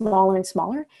smaller and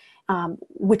smaller,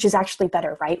 which is actually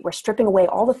better, right? We're stripping away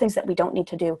all the things that we don't need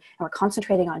to do, and we're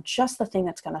concentrating on just the thing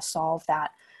that's going to solve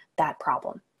that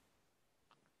problem.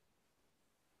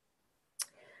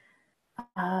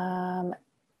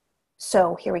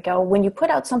 So here we go. When you put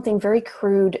out something very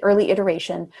crude, early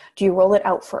iteration, do you roll it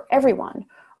out for everyone?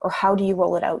 Or how do you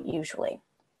roll it out usually?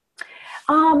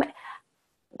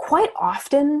 Quite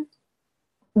often,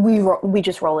 we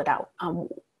just roll it out.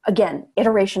 Again,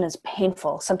 iteration is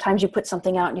painful. Sometimes you put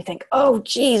something out and you think, oh,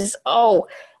 geez,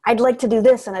 I'd like to do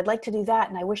this and I'd like to do that,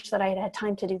 and I wish that I had had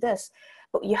time to do this.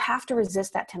 But you have to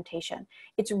resist that temptation.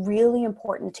 It's really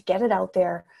important to get it out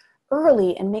there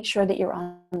early and make sure that you're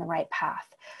on the right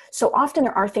path. So often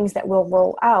there are things that will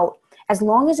roll out. As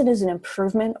long as it is an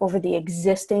improvement over the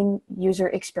existing user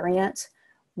experience,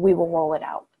 we will roll it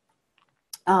out.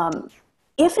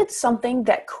 If it's something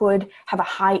that could have a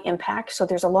high impact, so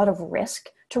there's a lot of risk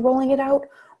to rolling it out,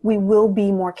 we will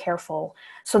be more careful.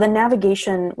 So the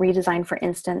navigation redesign, for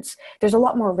instance, there's a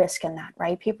lot more risk in that,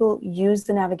 right? People use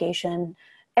the navigation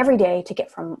every day to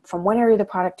get from one area of the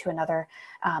product to another,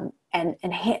 and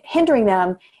hindering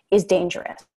them is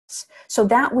dangerous. So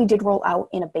that we did roll out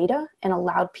in a beta and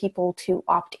allowed people to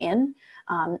opt in.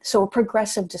 So a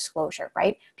progressive disclosure,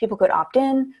 right? People could opt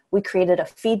in. We created a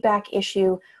feedback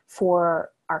issue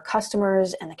for our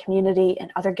customers and the community and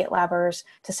other GitLabbers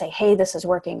to say, hey, this is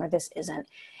working or this isn't.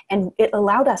 And it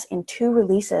allowed us in 2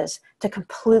 releases to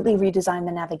completely redesign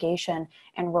the navigation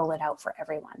and roll it out for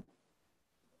everyone.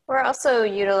 We're also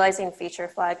utilizing feature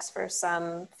flags for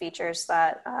some features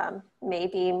that may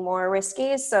be more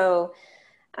risky. So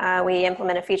we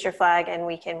implement a feature flag and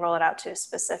we can roll it out to a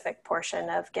specific portion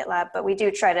of GitLab, but we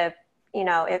do try to,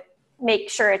 make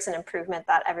sure it's an improvement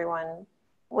that everyone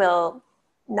will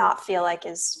not feel like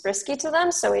is risky to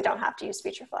them. So we don't have to use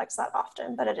feature flags that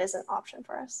often, but it is an option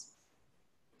for us.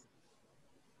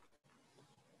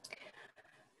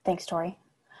 Thanks, Tori.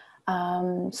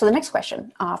 So the next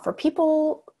question, for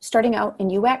people starting out in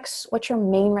UX, what's your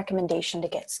main recommendation to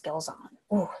get skills on?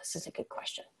 Oh, this is a good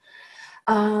question.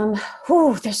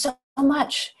 There's so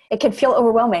much. It can feel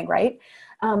overwhelming, right?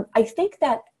 I think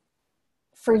that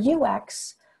for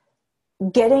UX,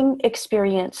 getting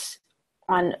experience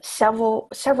on several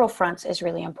fronts is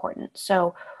really important.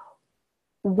 So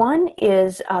one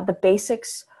is the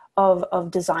basics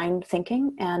of design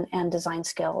thinking and design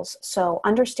skills. So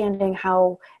understanding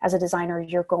how, as a designer,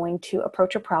 you're going to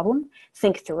approach a problem,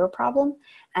 think through a problem,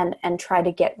 and try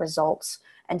to get results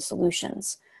and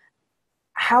solutions.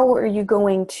 How are you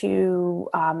going to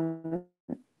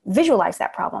visualize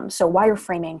that problem? So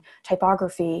wireframing,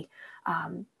 typography,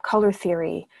 color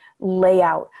theory,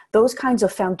 layout, those kinds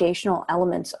of foundational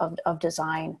elements of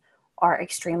design are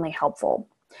extremely helpful.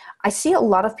 I see a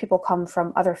lot of people come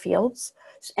from other fields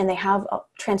and they have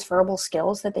transferable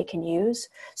skills that they can use.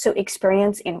 So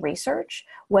experience in research,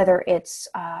 whether it's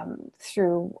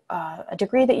through a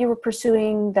degree that you were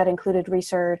pursuing that included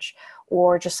research,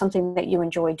 or just something that you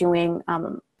enjoy doing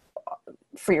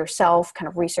for yourself, kind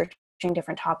of researching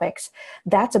different topics.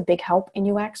 That's a big help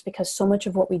in UX because so much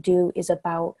of what we do is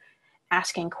about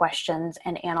asking questions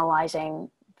and analyzing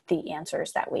the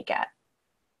answers that we get.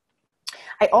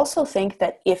 I also think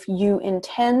that if you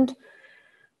intend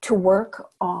to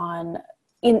work on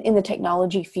in the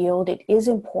technology field, it is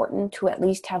important to at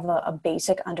least have a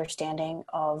basic understanding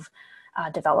of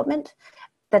development.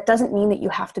 That doesn't mean that you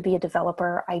have to be a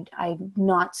developer. I'm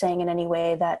not saying in any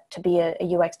way that to be a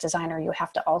UX designer, you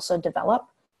have to also develop.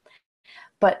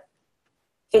 But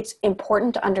it's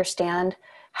important to understand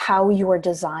how your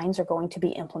designs are going to be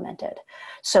implemented.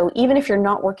 So even if you're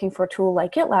not working for a tool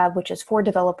like GitLab, which is for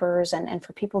developers and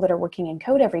for people that are working in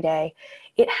code every day,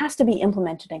 it has to be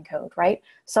implemented in code, right?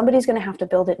 Somebody's going to have to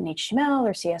build it in HTML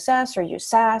or CSS or use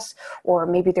Sass, or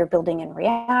maybe they're building in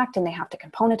React and they have to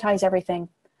componentize everything.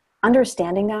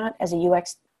 Understanding that as a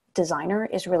UX designer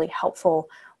is really helpful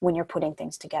when you're putting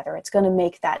things together. It's going to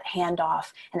make that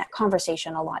handoff and that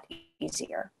conversation a lot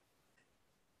easier.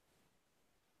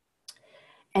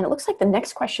 And it looks like the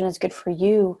next question is good for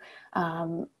you,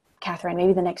 Catherine,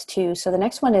 maybe the next 2. So the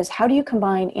next one is, how do you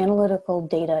combine analytical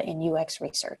data in UX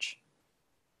research?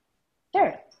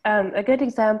 Sure. A good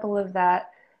example of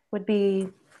that would be,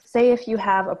 say if you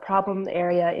have a problem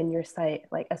area in your site,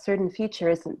 like a certain feature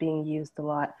isn't being used a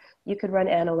lot, you could run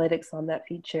analytics on that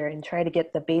feature and try to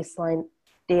get the baseline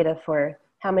data for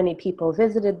how many people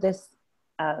visited this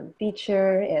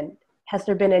feature, and has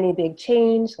there been any big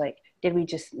change? Like, did we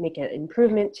just make an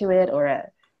improvement to it,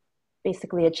 or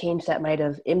basically a change that might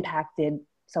have impacted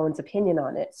someone's opinion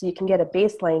on it? So you can get a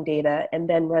baseline data and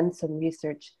then run some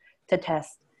research to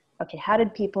test, okay, how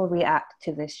did people react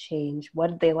to this change? What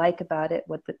did they like about it?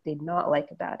 What did they not like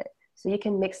about it? So you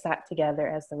can mix that together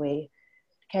as a way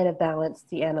to kind of balance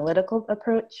the analytical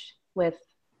approach with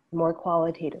more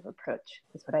qualitative approach,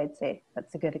 is what I'd say.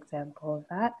 That's a good example of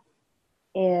that.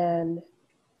 And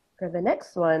for the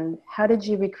next one, how did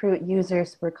you recruit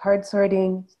users for card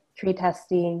sorting, tree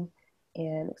testing,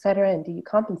 and et cetera, and do you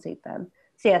compensate them?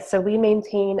 So yeah, so we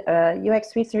maintain a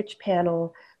UX research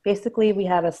panel. Basically, we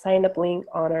have a sign-up link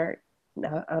on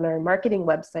our marketing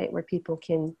website where people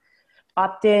can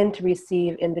opt in to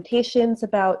receive invitations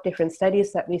about different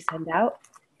studies that we send out.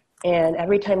 And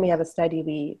every time we have a study,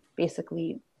 we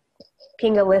basically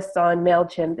ping a list on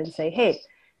MailChimp and say, hey,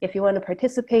 If you want to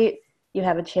participate, you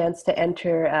have a chance to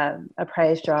enter a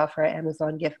prize draw for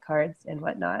Amazon gift cards and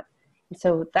whatnot. And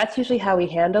so that's usually how we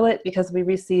handle it, because we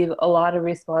receive a lot of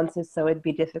responses, so it'd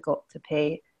be difficult to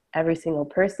pay every single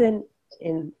person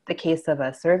in the case of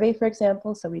a survey, for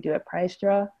example, so we do a prize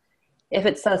draw. If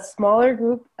it's a smaller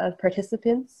group of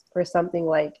participants for something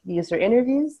like user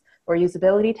interviews or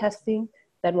usability testing,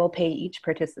 then we'll pay each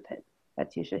participant.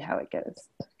 That's usually how it goes.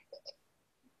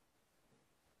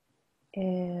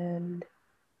 And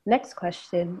next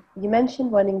question, you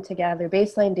mentioned wanting to gather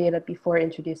baseline data before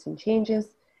introducing changes.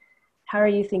 How are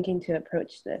you thinking to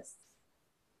approach this?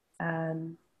 I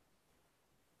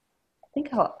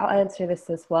think I'll answer this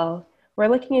as well. We're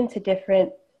looking into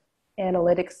different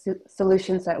analytics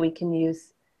solutions that we can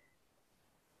use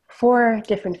for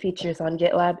different features on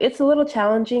GitLab. It's a little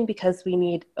challenging because we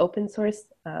need open source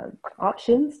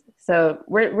options. So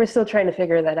we're still trying to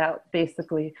figure that out,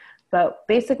 basically. But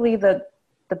basically, the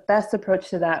best approach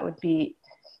to that would be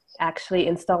actually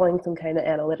installing some kind of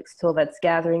analytics tool that's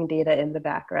gathering data in the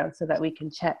background so that we can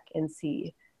check and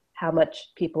see how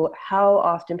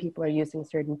often people are using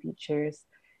certain features,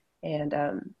 and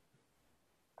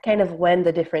kind of when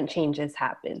the different changes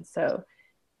happen. So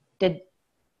did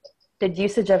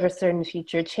usage of a certain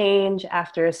feature change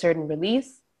after a certain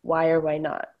release? Why or why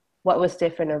not? What was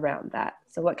different around that?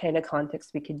 So what kind of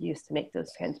context we could use to make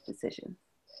those kinds of decisions?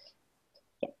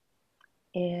 Yeah.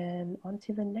 And on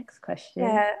to the next question.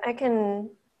 Yeah, I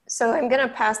can. So I'm going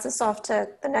to pass this off to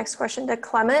the next question to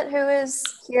Clement, who is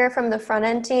here from the front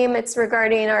end team. It's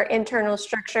regarding our internal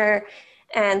structure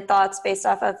and thoughts based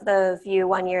off of the Vue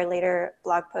 1 year later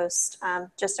blog post.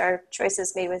 Just our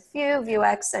choices made with Vue,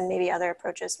 Vuex, and maybe other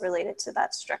approaches related to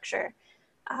that structure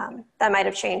that might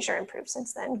have changed or improved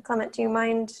since then. Clement, do you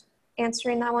mind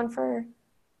answering that one for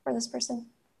this person?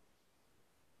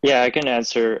 Yeah, I can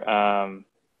answer.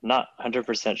 Not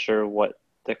 100% sure what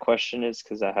the question is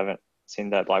because I haven't seen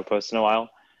that blog post in a while.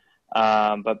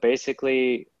 But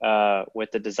basically,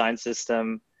 with the design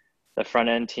system, the front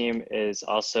end team is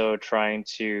also trying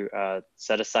to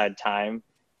set aside time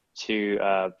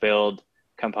to build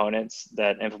components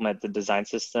that implement the design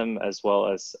system, as well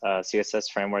as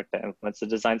CSS framework that implements the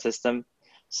design system,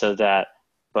 so that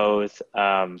both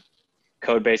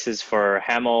code bases for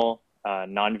Haml,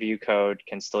 non-Vue code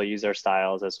can still use our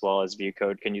styles, as well as Vue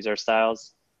code can use our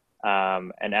styles.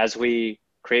 And as we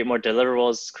create more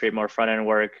deliverables, create more front end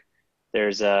work,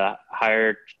 there's a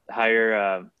higher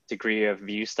degree of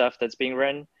Vue stuff that's being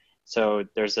written. So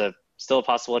there's still a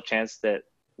possible chance that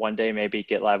one day maybe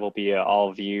GitLab will be an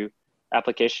all Vue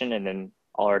application, and then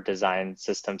all our design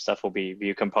system stuff will be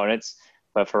Vue components.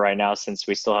 But for right now, since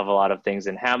we still have a lot of things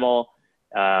in Haml,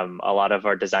 a lot of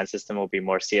our design system will be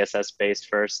more CSS based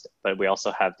first, but we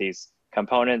also have these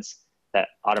components that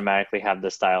automatically have the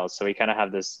styles. So we kind of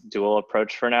have this dual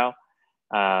approach for now.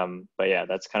 But yeah,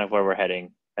 that's kind of where we're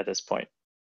heading at this point.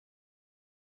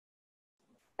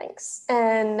 Thanks.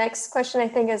 And next question, I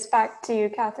think, is back to you,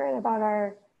 Catherine, about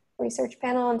our research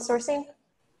panel and sourcing.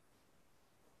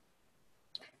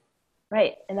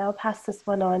 Right, and I'll pass this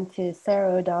one on to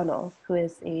Sarah O'Donnell, who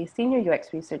is a senior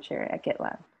UX researcher at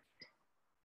GitLab.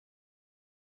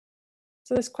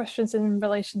 So this question is in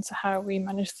relation to how we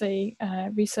manage the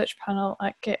research panel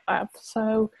at GitLab.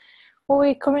 So what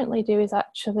we currently do is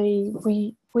actually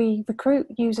we recruit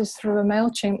users through a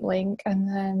MailChimp link, and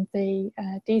then the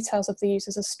details of the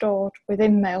users are stored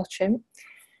within MailChimp.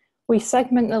 We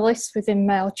segment the list within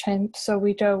MailChimp so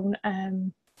we don't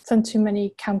send too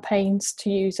many campaigns to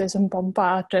users and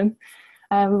bombard them.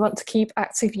 We want to keep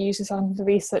active users on the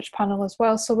research panel as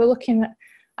well. So we're looking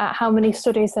at how many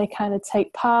studies they kind of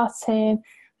take part in,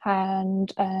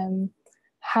 and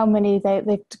how many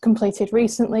they've completed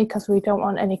recently, because we don't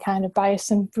want any kind of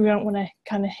bias and we don't want to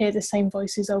kind of hear the same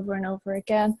voices over and over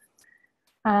again.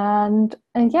 And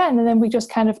yeah, and then we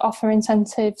just kind of offer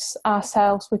incentives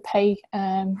ourselves. We pay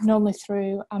normally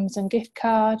through Amazon gift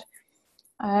card.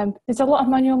 There's a lot of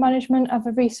manual management of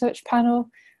a research panel.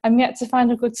 I'm yet to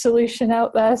find a good solution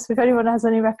out there, so if anyone has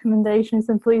any recommendations,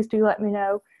 then please do let me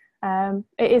know.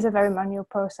 It is a very manual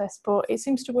process, but it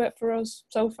seems to work for us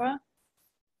so far.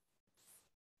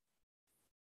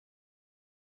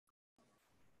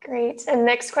 Great. And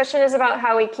next question is about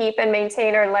how we keep and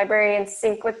maintain our library in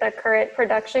sync with the current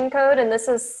production code. And this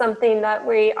is something that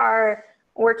we are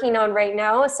working on right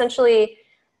now. Essentially,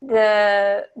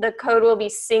 the code will be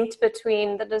synced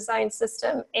between the design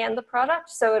system and the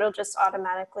product. So it'll just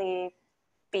automatically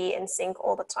be in sync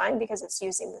all the time because it's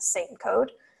using the same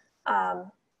code.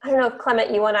 I don't know if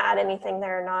Clement, you want to add anything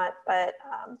there or not, but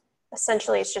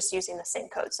essentially it's just using the same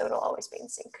code. So it'll always be in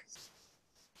sync.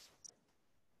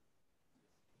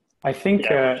 I think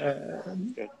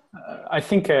Good. I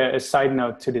think a side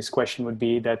note to this question would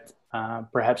be that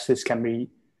perhaps this can be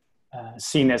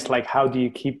seen as like, how do you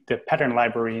keep the pattern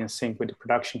library in sync with the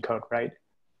production code, right?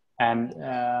 And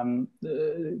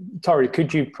Tori,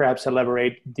 could you perhaps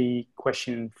elaborate the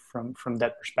question from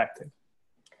that perspective?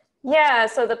 Yeah,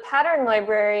 so the pattern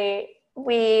library,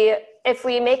 if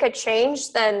we make a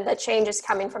change, then the change is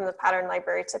coming from the pattern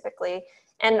library typically.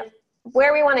 And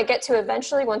where we want to get to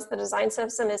eventually, once the design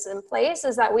system is in place,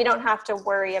 is that we don't have to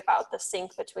worry about the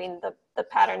sync between the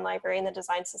pattern library and the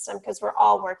design system, because we're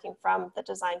all working from the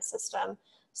design system.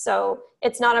 So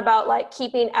it's not about like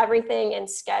keeping everything in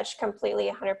Sketch completely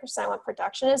 100% what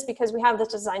production is, because we have the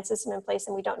design system in place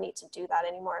and we don't need to do that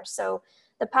anymore. So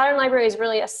the pattern library is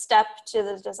really a step to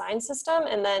the design system.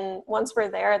 And then once we're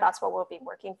there, that's what we'll be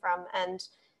working from. And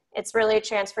it's really a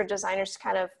chance for designers to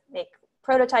kind of make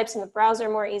prototypes in the browser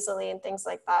more easily and things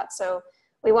like that. So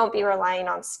we won't be relying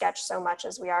on Sketch so much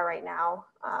as we are right now.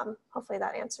 Hopefully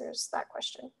that answers that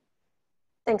question.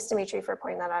 Thanks, Dimitri, for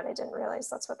pointing that out. I didn't realize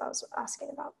that's what that was asking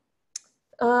about.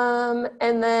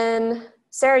 And then,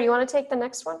 Sarah, you want to take the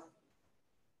next one?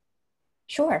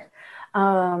 Sure.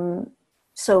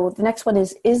 So the next one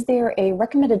is there a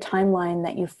recommended timeline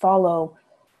that you follow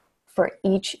for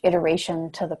each iteration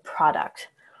to the product?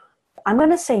 I'm going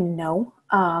to say no.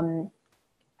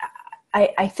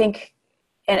 I think,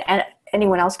 and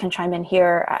anyone else can chime in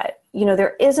here,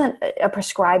 there isn't a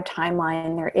prescribed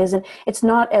timeline. It's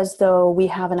not as though we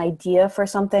have an idea for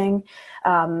something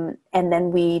and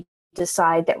then we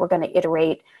decide that we're going to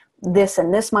iterate this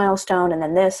and this milestone and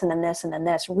then this and then this and then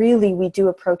this. Really, we do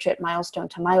approach it milestone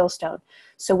to milestone.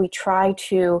 So we try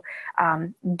to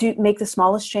make the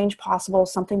smallest change possible,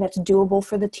 something that's doable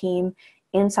for the team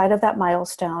inside of that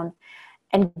milestone,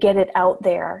 and get it out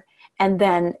there. And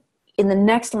then in the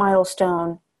next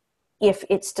milestone, if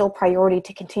it's still priority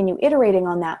to continue iterating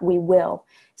on that, we will.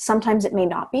 Sometimes it may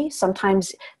not be.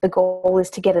 Sometimes the goal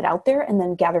is to get it out there and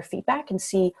then gather feedback and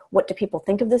see, what do people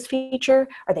think of this feature?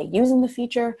 Are they using the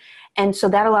feature? And so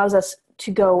that allows us to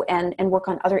go and work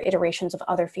on other iterations of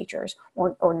other features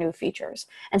or new features.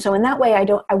 And so in that way,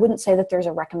 I wouldn't say that there's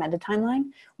a recommended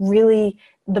timeline. Really,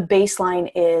 the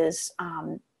baseline is,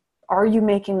 are you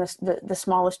making the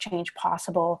smallest change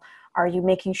possible? Are you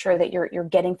making sure that you're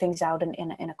getting things out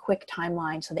in a quick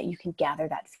timeline so that you can gather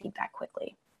that feedback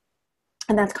quickly?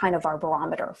 And that's kind of our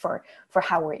barometer for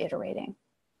how we're iterating.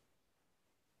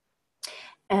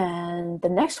 And the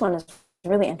next one is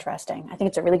really interesting. I think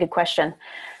it's a really good question.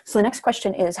 So the next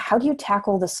question is, how do you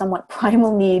tackle the somewhat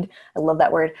primal need, I love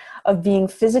that word, of being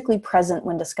physically present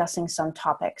when discussing some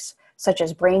topics, such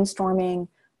as brainstorming,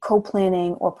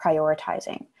 co-planning, or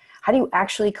prioritizing? How do you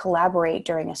actually collaborate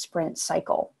during a sprint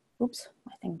cycle? Oops,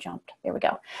 my thing jumped. There we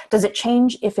go. Does it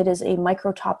change if it is a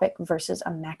micro topic versus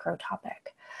a macro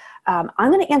topic?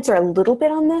 I'm going to answer a little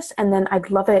bit on this, and then I'd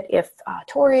love it if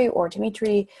Tori or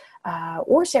Dimitri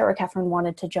or Sarah Catherine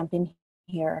wanted to jump in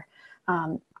here.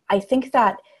 I think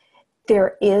that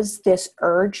there is this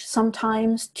urge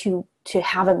sometimes to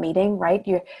have a meeting, right?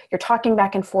 You're talking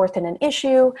back and forth in an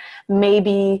issue.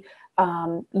 Maybe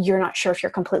you're not sure if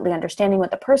you're completely understanding what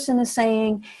the person is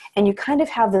saying, and you kind of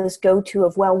have this go-to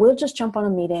of, well, we'll just jump on a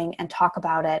meeting and talk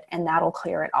about it, and that'll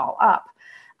clear it all up.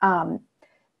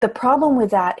 The problem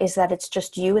with that is that it's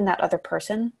just you and that other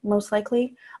person, most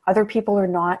likely. Other people are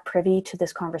not privy to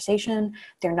this conversation.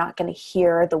 They're not going to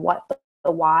hear the what,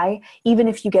 the why. Even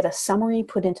if you get a summary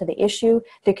put into the issue,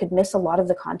 they could miss a lot of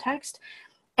the context.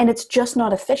 And it's just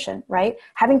not efficient, right?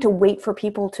 Having to wait for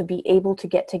people to be able to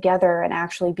get together and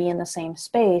actually be in the same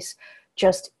space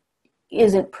just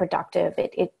isn't productive.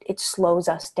 It slows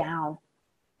us down.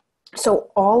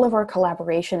 So all of our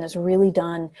collaboration is really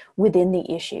done within the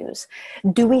issues.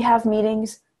 Do we have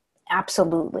meetings?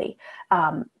 Absolutely.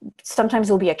 Sometimes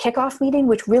there'll be a kickoff meeting,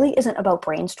 which really isn't about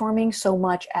brainstorming so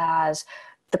much as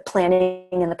the planning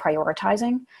and the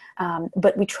prioritizing.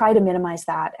 But we try to minimize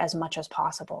that as much as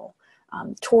possible.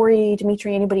 Tori,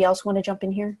 Dimitri, anybody else want to jump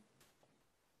in here?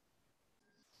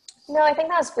 No, I think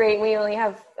that's great. We only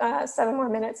have 7 more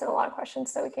minutes and a lot of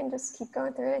questions, so we can just keep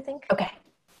going through it, I think. Okay.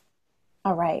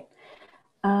 All right.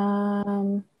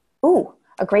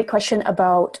 A great question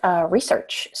about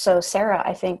research. So Sarah,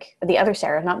 I think, the other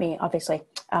Sarah, not me, obviously,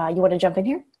 you want to jump in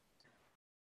here?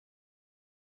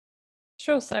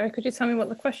 Sure, Sarah, could you tell me what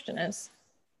the question is?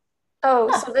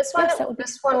 Oh, so this one, yes,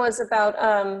 this one was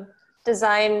about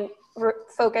design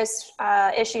focused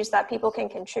issues that people can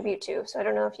contribute to. So I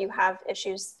don't know if you have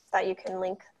issues that you can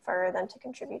link for them to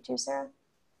contribute to, Sarah.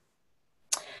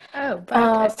 Oh,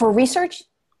 okay. For research,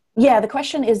 Yeah, the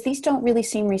question is, these don't really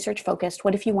seem research focused.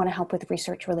 What if you want to help with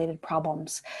research related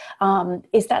problems?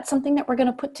 Is that something that we're going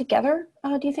to put together,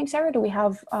 do you think, Sarah? Do we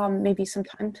have maybe some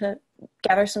time to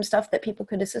gather some stuff that people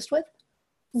could assist with?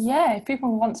 Yeah, if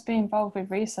people want to be involved with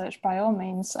research, by all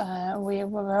means,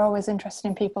 we're always interested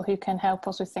in people who can help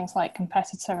us with things like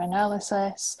competitor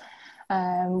analysis.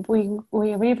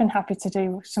 We're even happy to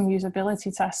do some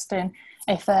usability testing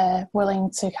if they're willing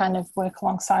to kind of work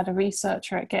alongside a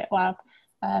researcher at GitLab.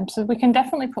 So we can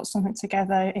definitely put something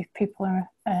together if people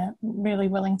are really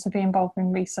willing to be involved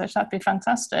in research. That'd be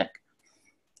fantastic.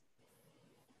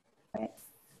 Right.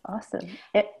 Awesome.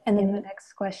 And then the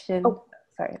next question,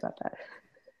 sorry about that.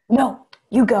 No,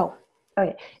 you go.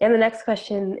 Okay, and the next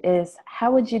question is,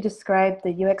 how would you describe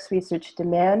the UX research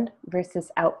demand versus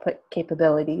output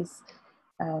capabilities?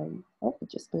 It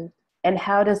just moved. And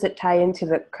how does it tie into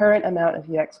the current amount of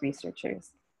UX researchers?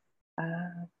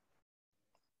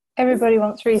 Everybody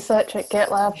wants research at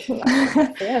GitLab.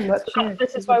 Yeah, I'm not sure.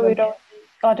 This is why we don't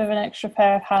add an extra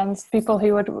pair of hands. People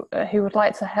who would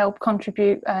like to help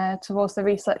contribute towards the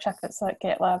research efforts at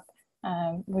GitLab.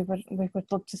 We would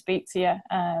love to speak to you.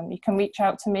 You can reach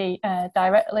out to me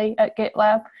directly at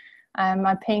GitLab.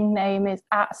 My ping name is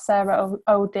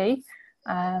 @SarahOD.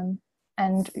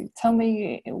 And tell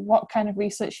me what kind of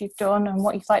research you've done and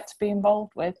what you'd like to be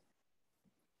involved with.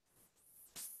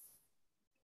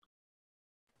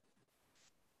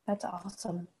 That's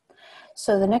awesome.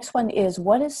 So the next one is,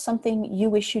 what is something you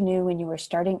wish you knew when you were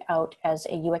starting out as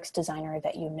a UX designer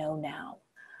that you know now?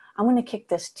 I'm going to kick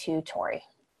this to Tori.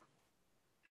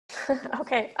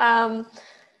 Okay.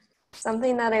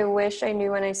 Something that I wish I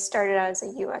knew when I started out as a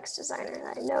UX designer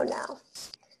that I know now.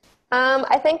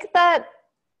 I think that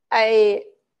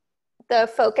the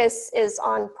focus is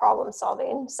on problem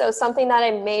solving. So something that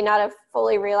I may not have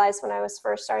fully realized when I was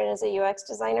first starting as a UX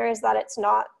designer is that it's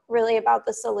not really about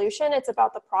the solution, it's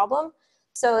about the problem.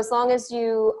 So as long as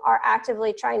you are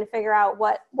actively trying to figure out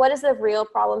what is the real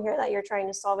problem here that you're trying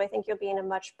to solve, I think you'll be in a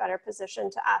much better position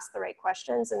to ask the right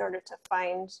questions in order to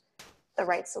find the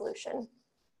right solution.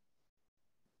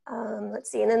 Let's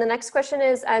see, and then the next question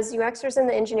is, as UXers in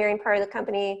the engineering part of the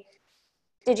company,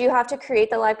 did you have to create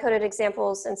the live coded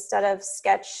examples instead of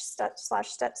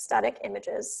sketch/static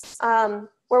images?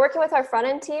 We're working with our front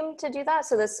end team to do that.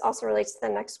 So this also relates to the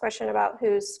next question about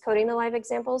who's coding the live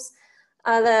examples.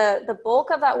 The bulk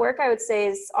of that work, I would say,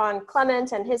 is on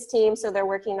Clement and his team. So they're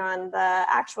working on the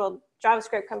actual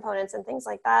JavaScript components and things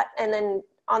like that. And then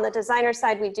on the designer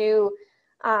side, we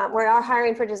are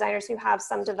hiring for designers who have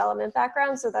some development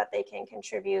background so that they can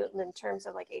contribute in terms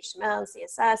of like HTML and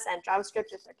CSS and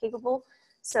JavaScript if they're capable.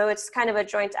 So it's kind of a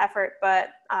joint effort, but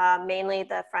mainly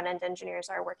the front-end engineers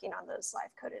are working on those live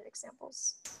coded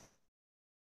examples.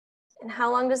 And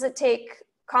how long does it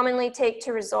commonly take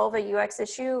to resolve a UX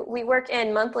issue? We work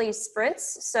in monthly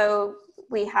sprints. So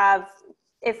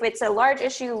if it's a large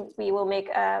issue, we will make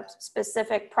a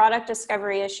specific product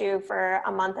discovery issue for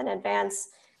a month in advance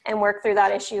and work through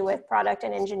that issue with product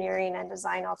and engineering and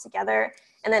design all together.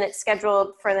 And then it's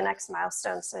scheduled for the next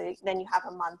milestone. So then you have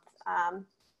a month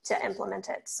to implement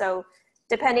it. So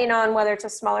depending on whether it's a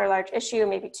small or large issue,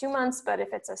 maybe 2 months, but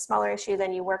if it's a smaller issue,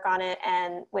 then you work on it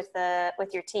and with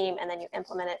your team, and then you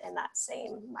implement it in that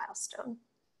same milestone.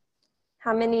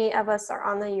 How many of us are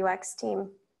on the UX team?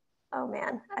 Oh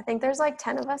man, I think there's like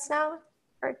 10 of us now,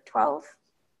 or 12.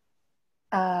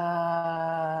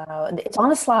 It's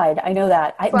on a slide. I know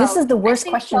that. This is the worst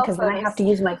question because then I have to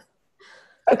use my,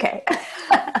 okay.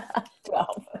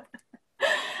 12.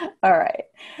 All right.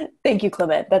 Thank you,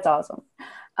 Clement. That's awesome.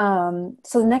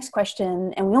 So the next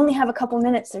question, and we only have a couple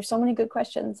minutes. There's so many good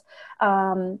questions.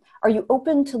 Are you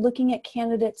open to looking at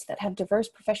candidates that have diverse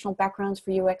professional backgrounds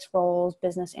for UX roles,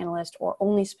 business analyst, or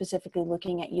only specifically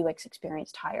looking at UX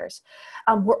experienced hires?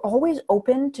 We're always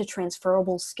open to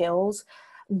transferable skills.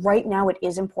 Right now, it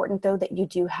is important, though, that you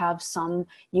do have some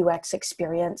UX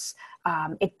experience.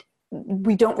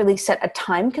 We don't really set a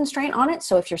time constraint on it.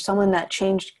 So if you're someone that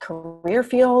changed career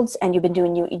fields and you've been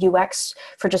doing UX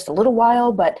for just a little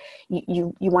while, but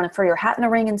you want to throw your hat in the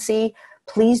ring and see,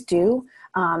 please do.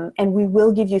 And we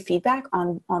will give you feedback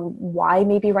on why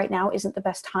maybe right now isn't the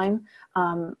best time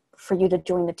for you to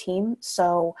join the team.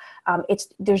 So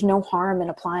there's no harm in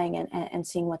applying and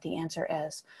seeing what the answer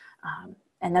is.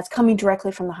 And that's coming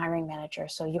directly from the hiring manager.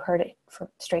 So you heard it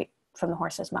straight from the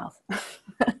horse's mouth.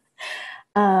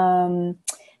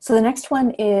 So the next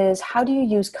one is, how do you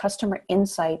use customer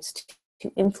insights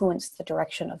to influence the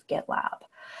direction of GitLab?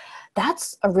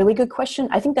 That's a really good question.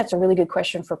 I think that's a really good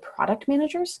question for product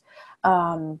managers.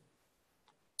 I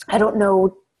don't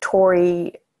know,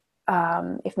 Tori,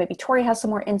 if maybe Tori has some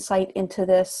more insight into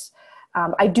this.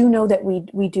 I do know that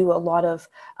we do a lot of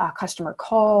customer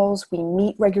calls. We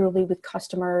meet regularly with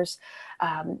customers.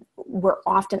 We're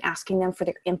often asking them for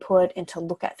their input and to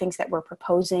look at things that we're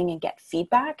proposing and get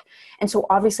feedback. And so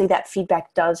obviously that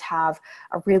feedback does have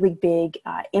a really big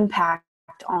impact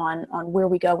on where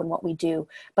we go and what we do.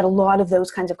 But a lot of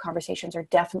those kinds of conversations are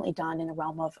definitely done in the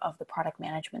realm of the product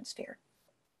management sphere.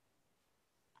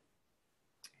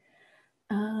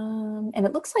 And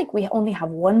it looks like we only have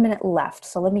 1 minute left.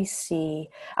 So let me see.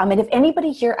 And if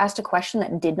anybody here asked a question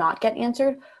that did not get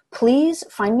answered, please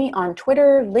find me on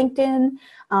Twitter, LinkedIn,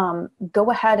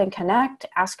 go ahead and connect,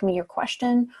 ask me your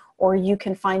question, or you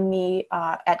can find me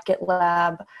at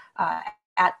GitLab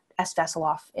at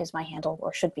sveseloff is my handle,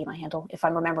 or should be my handle if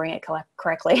I'm remembering it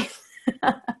correctly.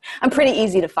 I'm pretty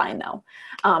easy to find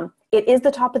though. It is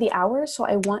the top of the hour, so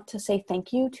I want to say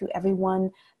thank you to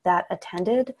everyone that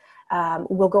attended.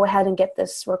 We'll go ahead and get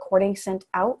this recording sent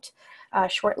out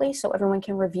shortly so everyone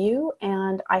can review,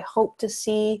 and I hope to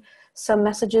see some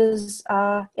messages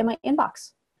in my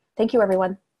inbox. Thank you,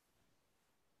 everyone.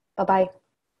 Bye-bye.